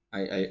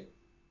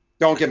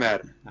 Don't get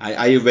mad.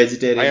 Are you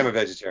vegetarian? I am a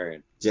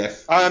vegetarian.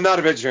 Jeff. I'm not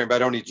a vegetarian, but I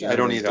don't eat. You're I a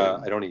don't eat.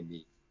 vegetarian. I don't eat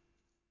meat.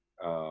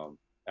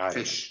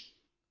 Fish.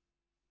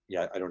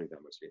 Yeah, I don't eat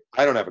that much meat.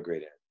 I don't have a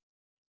great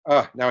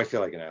answer. Now I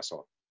feel like an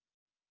asshole.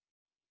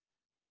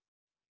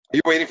 Are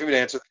you waiting for me to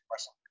answer the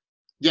question?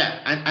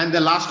 Yeah, and the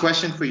last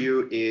question for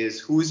you is,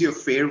 who's your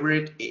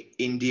favorite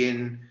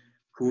Indian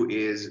who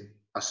is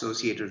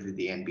associated with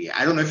the NBA?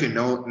 I don't know if you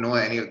know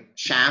any of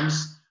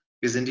Shams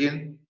is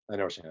Indian. I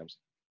know Shams.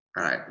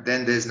 All right.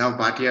 Then there's now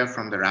Bhatia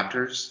from the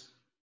Raptors.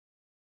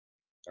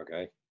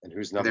 Okay. And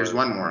who's number? There's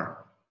one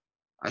more.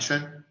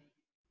 Ashwin?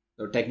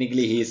 So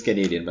technically he is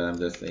Canadian, but I'm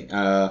just saying.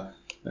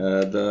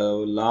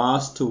 The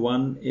last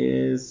one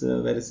is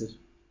where is it?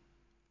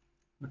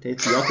 Okay,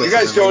 it's your question. You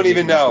guys don't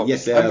even know.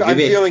 Yes, I'm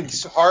Vivek. feeling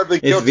horribly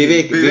It's guilty.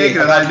 Vivek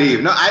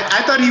Ranadive. No,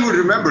 I thought he would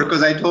remember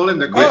because I told him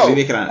the Oh. question.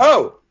 Vivek Ranadive.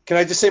 Oh, can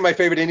I just say my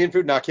favorite Indian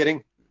food? Not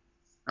kidding.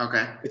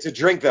 Okay. It's a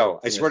drink, though. I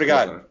Yes, swear to go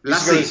God. for it. We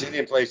used to go to this Lassi.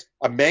 Indian place,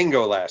 a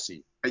mango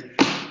lassi.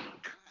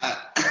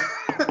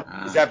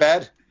 Ah. Is that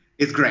bad?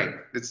 It's great.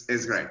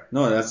 It's great.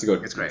 No, that's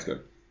good. It's great. That's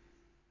good.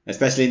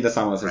 Especially in the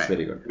summers, Right. it's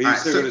very good. We All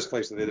used to right, go so- to this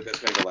place, so they're the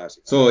best mango lassi.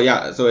 So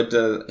yeah, so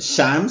it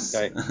Shams,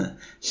 Okay.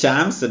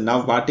 Shams,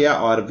 Nav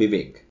Bhatia or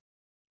Vivek.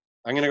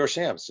 I'm going to go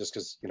Shams just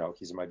because,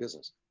 he's in my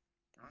business.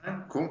 All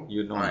right, cool.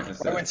 You know, All right.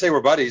 it's I wouldn't say we're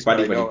buddies, but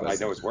Buddy, I buddy know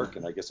person. his work,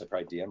 and I guess I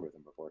probably DM'd with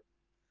him before.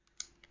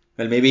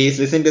 Well, maybe he's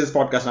listening to this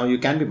podcast now. You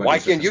can be. Why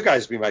buddies with can't him. you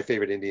guys be my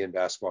favorite Indian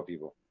basketball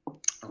people?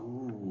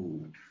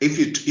 Ooh.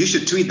 If you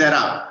should tweet that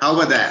out. How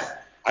about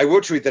that? I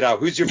will tweet that out.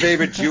 Who's your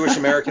favorite Jewish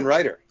American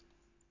writer?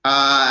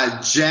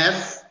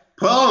 Jeff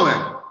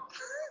Perlman.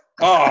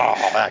 Oh,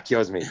 that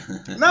kills me.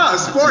 No,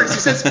 sports. You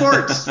said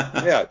sports.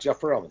 Yeah, Jeff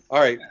Perlman. All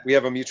right, we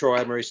have a mutual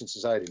admiration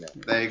society now.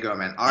 There you go,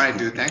 man. All right,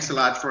 dude. Thanks a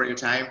lot for your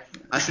time.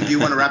 Ashwin, do you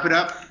want to wrap it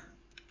up?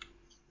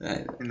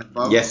 in the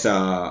pub. Yes,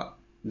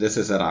 this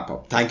is a wrap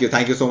up. Thank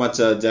you so much,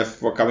 Jeff,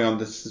 for coming on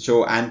this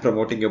show and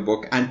promoting your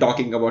book and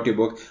talking about your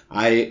book.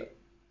 I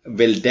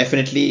will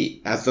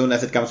definitely, as soon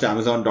as it comes to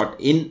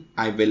Amazon.in,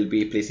 I will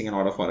be placing an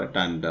order for it,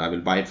 and I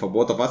will buy it for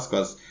both of us,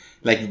 because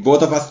like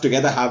both of us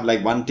together have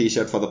like one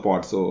T-shirt for the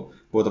pod, so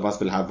both of us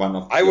will have one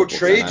of. I will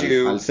trade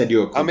you. I'll send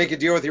you a code. I'll make a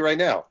deal with you right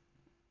now.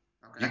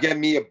 Okay. You get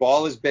me a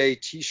Ball is Bay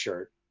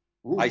T-shirt.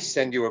 Ooh. I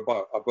send you a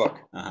book.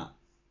 Uh-huh.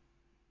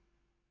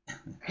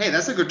 Hey,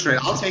 that's a good trade.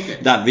 I'll take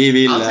it. Done. We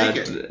will I'll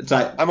take it.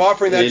 try. I'm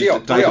offering that We'll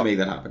deal. try to make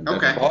that happen. Okay.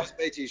 Definitely. Ball is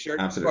Bay T-shirt.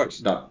 Absolutely. Books.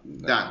 Done.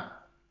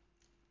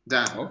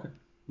 Done. Okay.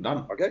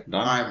 Done. Okay.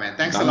 Done. All right, man.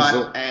 Thanks Done. a lot.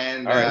 So,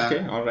 And all right.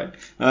 okay. All right.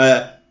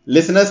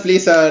 Listeners,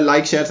 please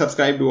like, share,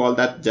 subscribe, do all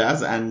that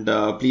jazz, and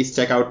please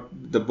check out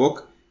the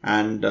book.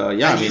 And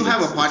yeah, and you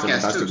have a it's podcast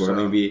fantastic too, book.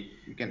 so we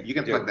you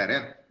can plug that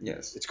in.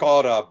 yes. It's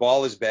called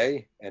Ball is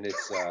Bay, and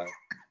it's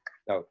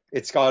no,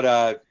 it's called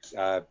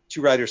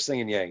Two Writers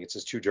Sing and Yang. It's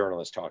just two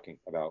journalists talking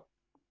about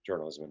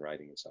journalism and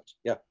writing and such.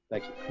 Yeah,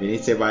 thank you. We need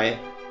to say bye.